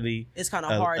it's really It's kind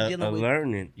of hard dealing a with.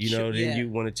 learning. Then Yeah. you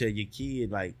want to tell your kid,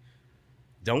 like,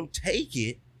 don't take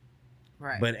it,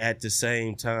 Right. but at the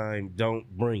same time, don't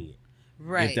bring it.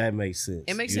 right. If that makes sense.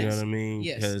 It makes You sense. know what I mean?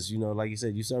 Yes. Because, like you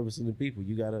said, you servicing the people.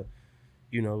 You got to,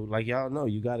 like y'all know,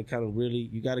 you got to kind of really,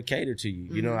 you got to cater to you.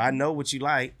 You know, Mm-hmm. I know what you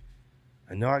like.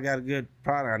 I know I got a good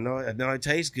product. I know it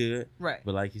tastes good. Right.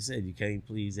 But like you said, you can't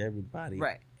please everybody.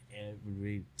 Right.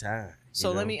 Every time. So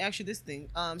you let know? me ask you this thing.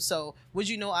 So would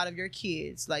you know out of your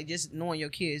kids, like just knowing your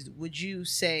kids, would you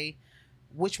say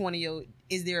which one of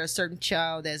is there a certain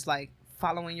child that's like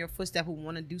following your footsteps who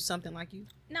want to do something like you?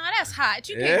 No, that's hot.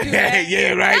 You can't do that.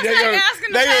 Yeah, right. That's like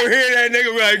asking the They pastor. gonna hear that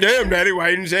nigga be like, damn, daddy, why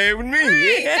you didn't say it with me?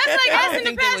 Right. That's like I don't asking the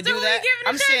think they would pastor do who that. you giving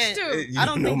I'm the church saying- to. I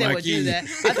don't You think know they my would do kid.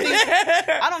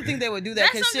 that. I don't think they would do that.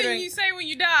 That's something considering you say when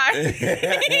you die.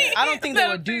 I don't think they So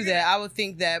would do that. I would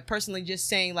think that personally, just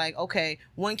saying like, okay,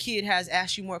 one kid has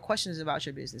asked you more questions about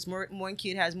your business. One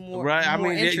kid has more Right. I more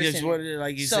mean, they interest just in it. wanted it,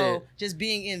 like you So said. just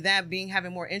being in that,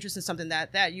 having more interest in something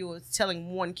that you were telling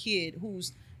one kid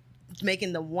who's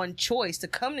making the one choice to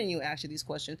come to you answer these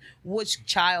questions, which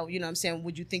child, you know what I'm saying,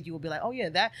 would you think you would be like, oh yeah,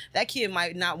 that kid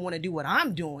might not want to do what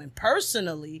I'm doing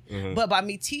personally, but by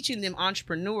me teaching them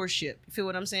entrepreneurship, you feel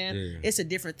what I'm saying? Yeah. It's a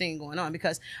different thing going on,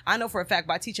 because I know for a fact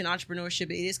by teaching entrepreneurship,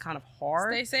 it is kind of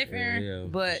hard. Stay safe, Aaron. Yeah,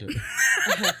 But sure.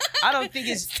 I don't think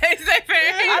it's Stay safe,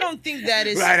 Aaron. I don't think that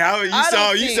is Right, I don't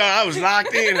think- I was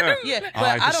locked in. Huh? Yeah, but All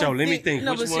right, I for don't sure. Let me think, think.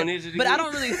 no, Which but one see, is it But I again?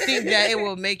 don't really think that it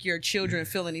will make your children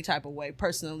feel any type of way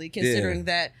personally, considering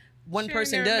that one Sure,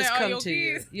 person never does met all come your to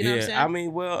you. kids. You know what I'm saying?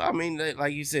 I mean,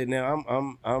 like you said, now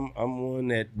I'm one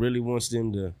that really wants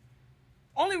them to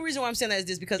only reason why I'm saying that is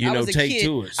this because You I know, was a take kid.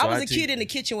 to it. So I was I a teach kid in the you.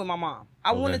 kitchen with my mom.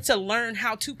 I Okay. wanted to learn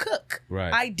how to cook.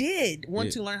 Right. I did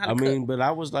want to learn how to I cook. mean, but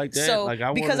I was like that. So like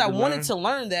I because I wanted learn. to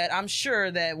learn that, I'm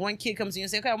sure that one kid comes to you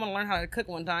and say, "Okay, I want to learn how to cook."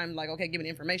 One time, like, okay, give me the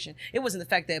information. It wasn't the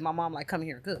fact that my mom like come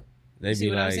here and cook. They see be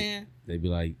what I'm like, saying? they be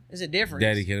like, There's a difference.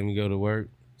 "Daddy, can we go to work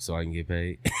so I can get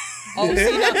paid?" Oh, see,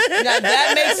 now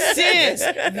that makes sense.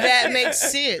 That makes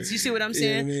sense. You see what I'm You know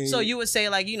what I saying? mean? So you would say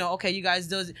like, okay, you guys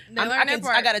does. They learn that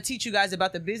part. I got to teach you guys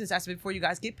about the business aspect before you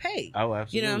guys get paid. Oh,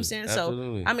 absolutely. You know what I'm saying?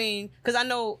 Absolutely. So I mean, because I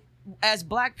know as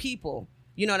Black people,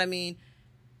 you know what I mean.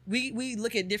 We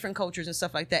look at different cultures and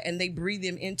stuff like that, and they breed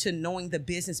them into knowing the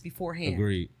business beforehand.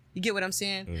 Agreed. You get what I'm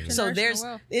saying? Mhm. So Generational there's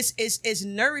wealth.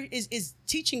 is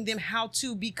teaching them how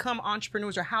to become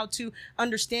entrepreneurs or how to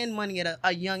understand money at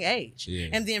a young age. Yeah.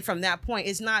 And then from that point,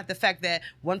 it's not the fact that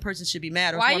one person should be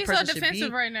mad or Why are one you so person should defensive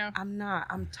be. right now? I'm not.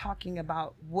 I'm talking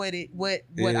about what I'm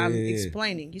Yeah.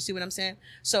 explaining. You see what I'm saying?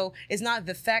 So it's not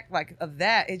the fact like of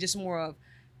that. It's just more of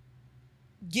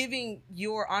giving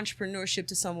your entrepreneurship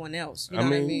to someone else. You know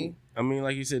what I mean? I mean,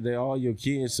 like you said, they're all your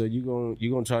kids, so you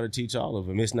gonna try to teach all of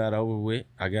them. It's not over with.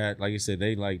 I got, like you said,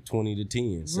 they like 20 to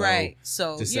 10. So Right.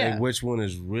 So to say yeah. which one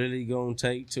is really gonna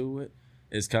take to it,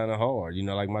 it's kind of hard. You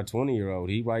know, like my 20-year-old,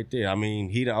 he right there. I mean,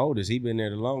 he the oldest. He been there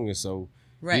the longest. So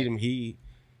Right. he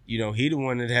he the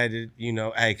one that had to,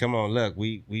 hey, come on, look,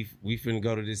 we finna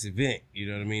go to this event. You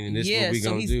know what I mean? And this is yeah, what we so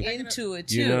gonna he's do. into it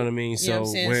too. You know what I mean? You know So what I'm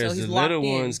saying? whereas So he's the locked little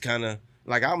in. ones kind of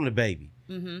like I'm the baby.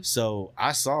 Mm-hmm. So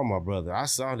I saw my brother. I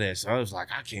saw that. So I was like,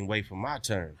 I can't wait for my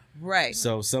turn. Right.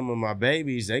 So some of my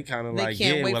babies, they kind of They like,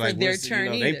 can't yeah, wait well, for like their what's the-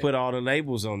 turn They either. put all the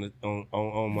labels on the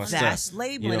on my That's stuff.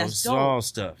 labeling. That's small dope.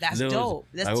 stuff. That's Little- dope.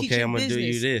 That's like, okay, teaching I'm gonna do you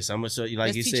business. this. I'm gonna show you, like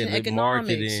That's you teaching said, like economics,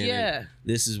 marketing. and yeah.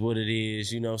 this is what it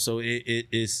is. So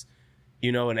it's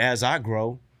and as I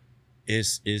grow,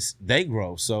 it's they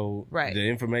grow. So Right. the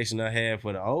information I have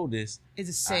for the oldest, It's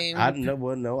the same. I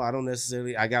don't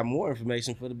necessarily. I got more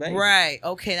information for the baby. Right.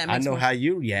 Okay. That I makes know more how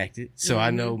you reacted, so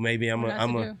I know maybe I'm What not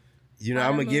to a do. you know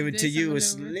How I'm to gonna give move it to this you and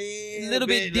a maneuver. Little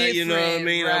bit like, you know what I different,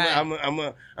 mean?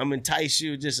 right. I'm entice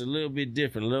you just a little bit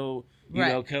different, a little. You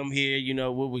Right. know, come here.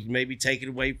 We'll maybe take it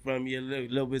away from you a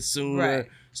little bit sooner, Right.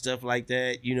 stuff like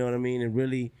that. You know what I mean? And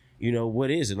really,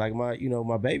 what is it? Like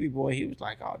my baby boy, he was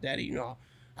like, "Oh, daddy,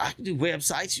 I can do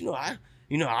websites.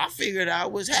 I figured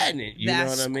out what's happening. You know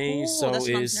That's what I mean? cool. So That's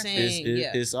what I'm it's saying,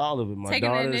 yeah. it's all of it. My Taking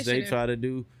the daughters, they initiative. try to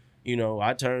do.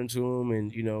 I turn to them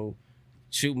and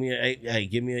shoot me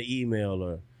give me an email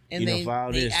or and they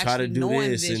file they this, try to actually do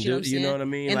knowing this and you do. know what I'm You know saying? what I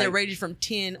mean? And Like, they're rated from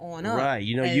 10 on up. right. And-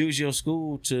 Use your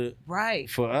school to right.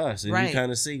 for us, and Right. you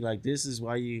kind of see like this is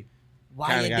why you. Why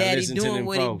kinda your gotta daddy listen to doing them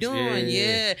what he folks. doing?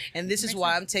 Yeah. Yeah. And this is Makes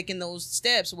why sense. I'm taking those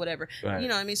steps or whatever. Right. You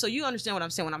know what I mean? So you understand what I'm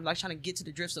saying when I'm like trying to get to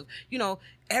the drifts of,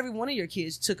 every one of your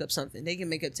kids took up something. They can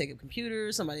take up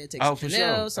computers, somebody that takes Oh, for something sure.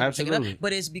 else, somebody take it Absolutely. up.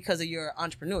 But it's because of your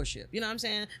entrepreneurship. You know what I'm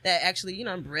saying? That actually,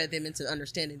 bred them into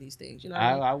understanding these things. You know what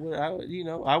I mean?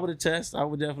 I would attest. I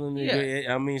would definitely Yeah. agree.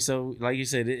 I mean, so like you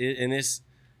said, it's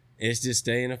just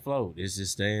staying afloat. It's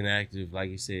just staying active, like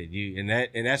you said.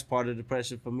 And that's part of the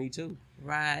pressure for me too,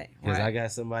 Right. because Right. I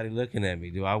got somebody looking at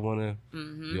me. Do I want to?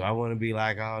 Mhm. Do I want to be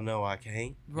like, oh no, I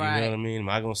can't? Right. You know what I mean? Am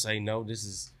I gonna say no? This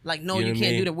is. Like, no, You know you what I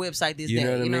can't mean? do the website this You day.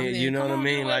 know what I mean? saying? You know Come what I on,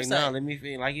 do mean? the Like, no, website. let me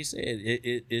feel. Like you said,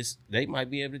 it's they might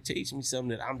be able to teach me something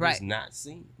that I'm Right. just not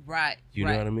seeing. Right. You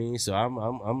right. know what I mean? So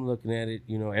I'm looking at it.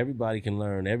 Everybody can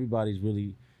learn. Everybody's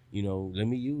really. Let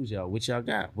me use y'all. What y'all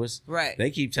got? Right. They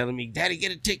keep telling me, Daddy,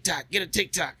 get a TikTok. Get a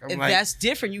TikTok. I'm If like, that's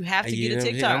different, you have to you get a know what I'm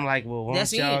saying? TikTok. I'm like, well, why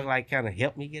That's don't y'all it. like kind of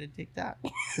help me get a TikTok?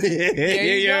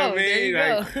 There you know go. what I There you mean?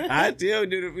 Like, go. I still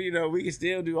do the, we can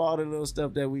still do all the little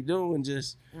stuff that we do and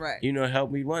just, Right.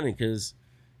 help me run it because,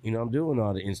 I'm doing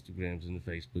all the Instagrams and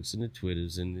the Facebooks and the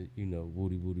Twitters and the,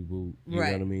 woody boo. You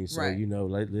Right, know what I mean? So, right.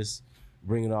 let's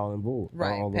bring it all on board.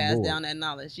 Right. All on Pass board. down that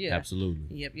knowledge. Yeah.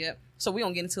 Absolutely. Yep. So we're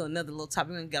going to get into another little topic.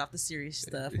 We're going to get off the serious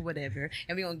stuff or whatever.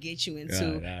 And we're going to get you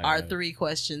into Right. our 3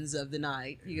 questions of the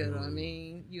night. You know what I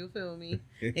mean? You feel me?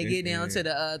 And get down to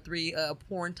the 3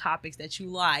 porn topics that you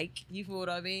like. You feel what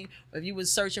I mean? If you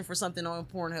was searching for something on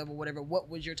Pornhub or whatever, what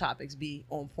would your topics be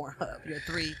on Pornhub? Your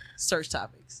 3 search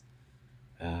topics.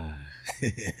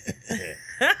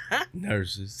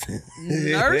 Nurses.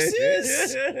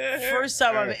 Nurses? First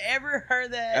time I've ever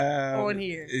heard that on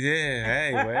here.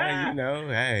 Yeah.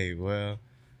 Hey, well,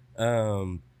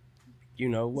 you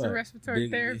know what? It's a respiratory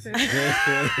therapist.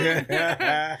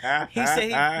 He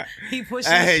said he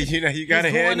pushes. Hey, you gotta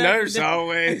he's have going up nurse with the-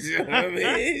 always. You know what I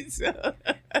mean? So,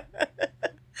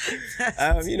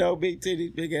 big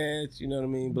titties, big ass. You know what I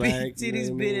mean? Black. Big titties, you know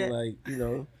what I big mean? ass. Like,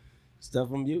 stuff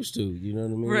I'm used to. You know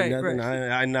what I mean? Right, Nothing. right.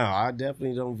 I know. I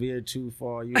definitely don't veer too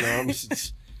far. You know, I'm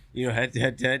just, you know,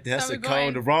 that's So a we're going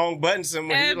code, the wrong button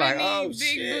somewhere. You're like, oh Big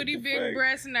shit. booty, the big fuck?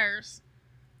 breast nurse.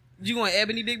 You going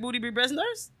Ebony Big Booty Big Breast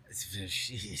Nurse?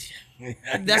 Shit.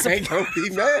 That's I ain't gonna be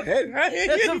mad.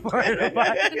 That's a part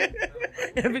about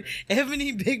it.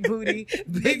 Ebony Big Booty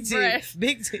Big Big T breast.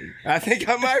 Big T. I think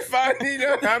I might find, you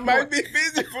know, I might be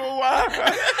busy for a while.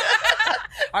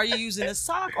 Are you using a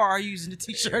sock or are you using a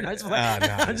t-shirt? I just play.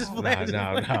 I'm just playing. No.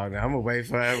 I'm gonna wait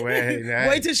for her.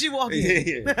 Wait till she walk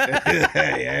in.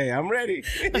 Hey, I'm ready.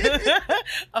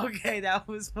 Okay, that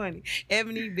was funny.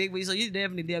 Ebony Big Booty. So you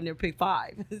definitely damn near picked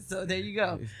 5. So there you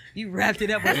go. You wrapped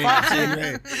it up with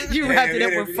 5. You wrapped it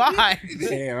up with 5.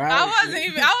 Damn, I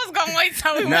was gonna wait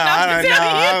till we No, went off I to don't know. tell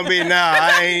I you. don't be. No,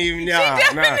 I ain't even. No,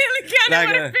 Definitely counted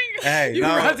with her a- finger. Hey, You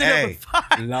wrapped it up with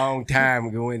 5. long time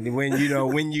ago when you know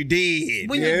when you did.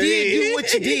 When you did do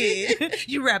what you did,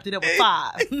 you wrapped it up with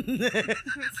 5.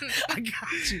 I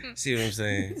got you. See what I'm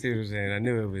saying? I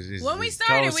knew it was just. When we just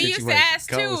started, cold we used to situation. ask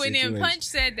 2, Cold and then situation. Punch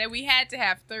said that we had to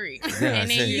have 3. Yeah, I and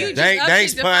then said you that. just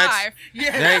Thanks, upped it to Punch. 5.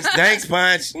 Thanks,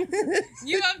 Punch.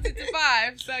 You upped it to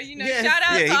 5. So, you know, Yes. shout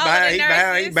out Yeah, to all of the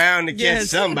nurses. he bound to catch Yes.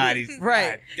 somebody.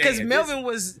 Right. Because God damn, Melvin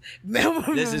was.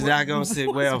 This is not gonna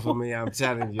sit well for me. I'm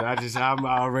telling you. I'm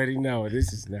already know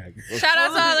this is not good. Shout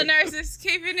out to all the nurses.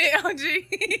 Keeping it OG.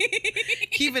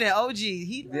 Keeping it OG.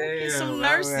 He Damn, some my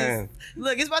nurses. man.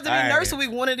 Look, it's about to be All right. nurse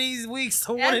week one of these weeks.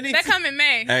 So one of these. That come in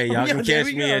May. Hey, y'all Yeah, can there catch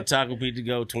we me go. at Taco Pete to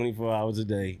go 24 hours a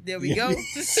day. There we go.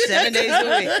 7 days a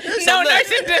week. No look,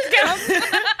 nursing discounts.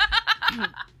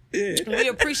 we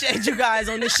appreciate you guys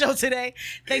on this show today.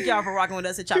 Thank y'all for rocking with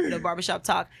us at Chop It Up Barbershop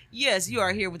Talk. Yes, you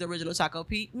are here with the original Taco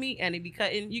Pete. Me, Annie B.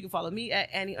 Cuttin. You can follow me at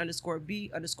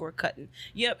Annie_B_Cuttin.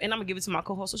 Yep, and I'm going to give it to my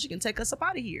co-host so she can take us up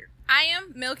out of here. I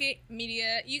am Milk It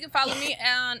Media. You can follow me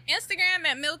on Instagram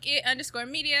at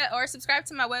milkit_media or subscribe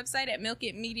to my website at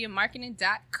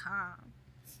milkitmediamarketing.com.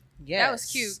 Yes. That was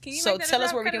cute. Can you so make that tell a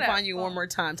us drop? where we Cut can it out. find you one more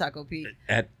time, Taco Pete.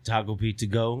 At Taco Pete to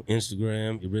go,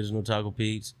 Instagram, original Taco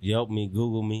Pete's. Yelp me,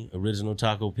 Google me, original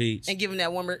Taco Pete's. And give him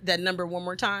that number one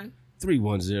more time.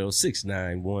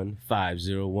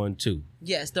 310-691-5012.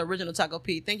 Yes, the original Taco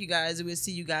Pete. Thank you guys. We'll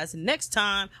see you guys next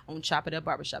time on Chop It Up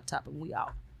Barbershop Top, and we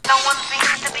out. No one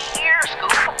seems to be here,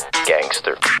 Scoop.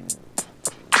 Gangster.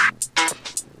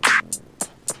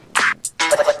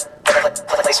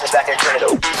 Placements back there, turn it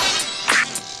over.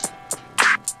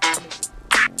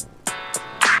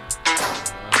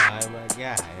 Oh my God.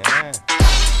 Yeah.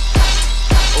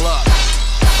 Look,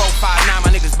 459, my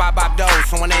niggas bop doors.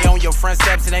 So when they on your front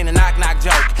steps, it ain't a knock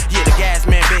joke. Yeah, the gas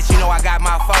man, bitch, you know I got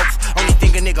my folks. Only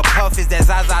thing a nigga puff is that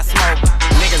Zaza smoke.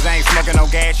 Niggas ain't smoking no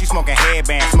gas, you smoking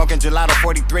headband. Smoking gelato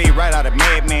 43 right out of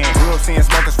Madman. Grew up seeing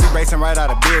smokers street racing right out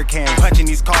of beer can. Punching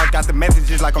these cars, got the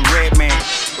messages like I'm Redman.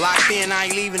 Locked in, I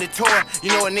ain't leaving the tour. You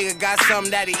know a nigga got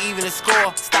something that he even to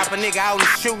score. Stop a nigga out in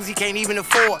shoes he can't even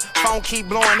afford. Phone keep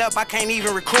blowing up, I can't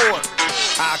even record.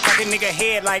 I crack a nigga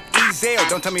head like Ezel.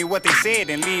 Don't tell me what they said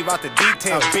and leave out the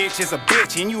details. A bitch is a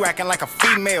bitch and you acting like a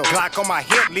female. Glock on my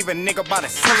hip, leave a nigga by the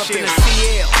Pull up in the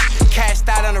seashell. CL, cashed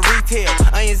out on the retail.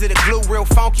 Onions in the glue, real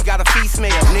funky, got a feet smell.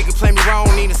 Nigga play me wrong,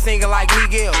 need a singer like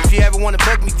Miguel. If you ever wanna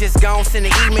book me, just go and send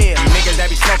an email. Niggas that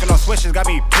be smoking on switches got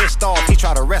me pissed off. He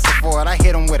try to wrestle for it, I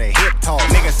hit him with a hip toss.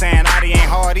 Nigga saying Adi ain't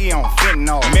hard, he on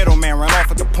fentanyl. Middleman run off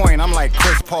at the point, I'm like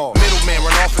Chris Paul. Middleman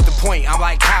run off at the point, I'm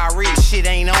like Kyrie. Shit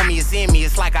ain't on me, it's in me,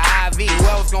 it's like an IV. Who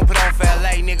else gon' put on for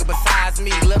LA, nigga, besides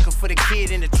me? Looking for the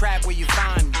kid in the trap where you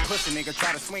find me. Pussy nigga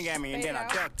try to swing at me and then I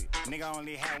ducked it. Nigga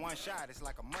only had one shot, it's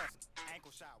like a must.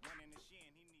 Ankle shot, one in the shit.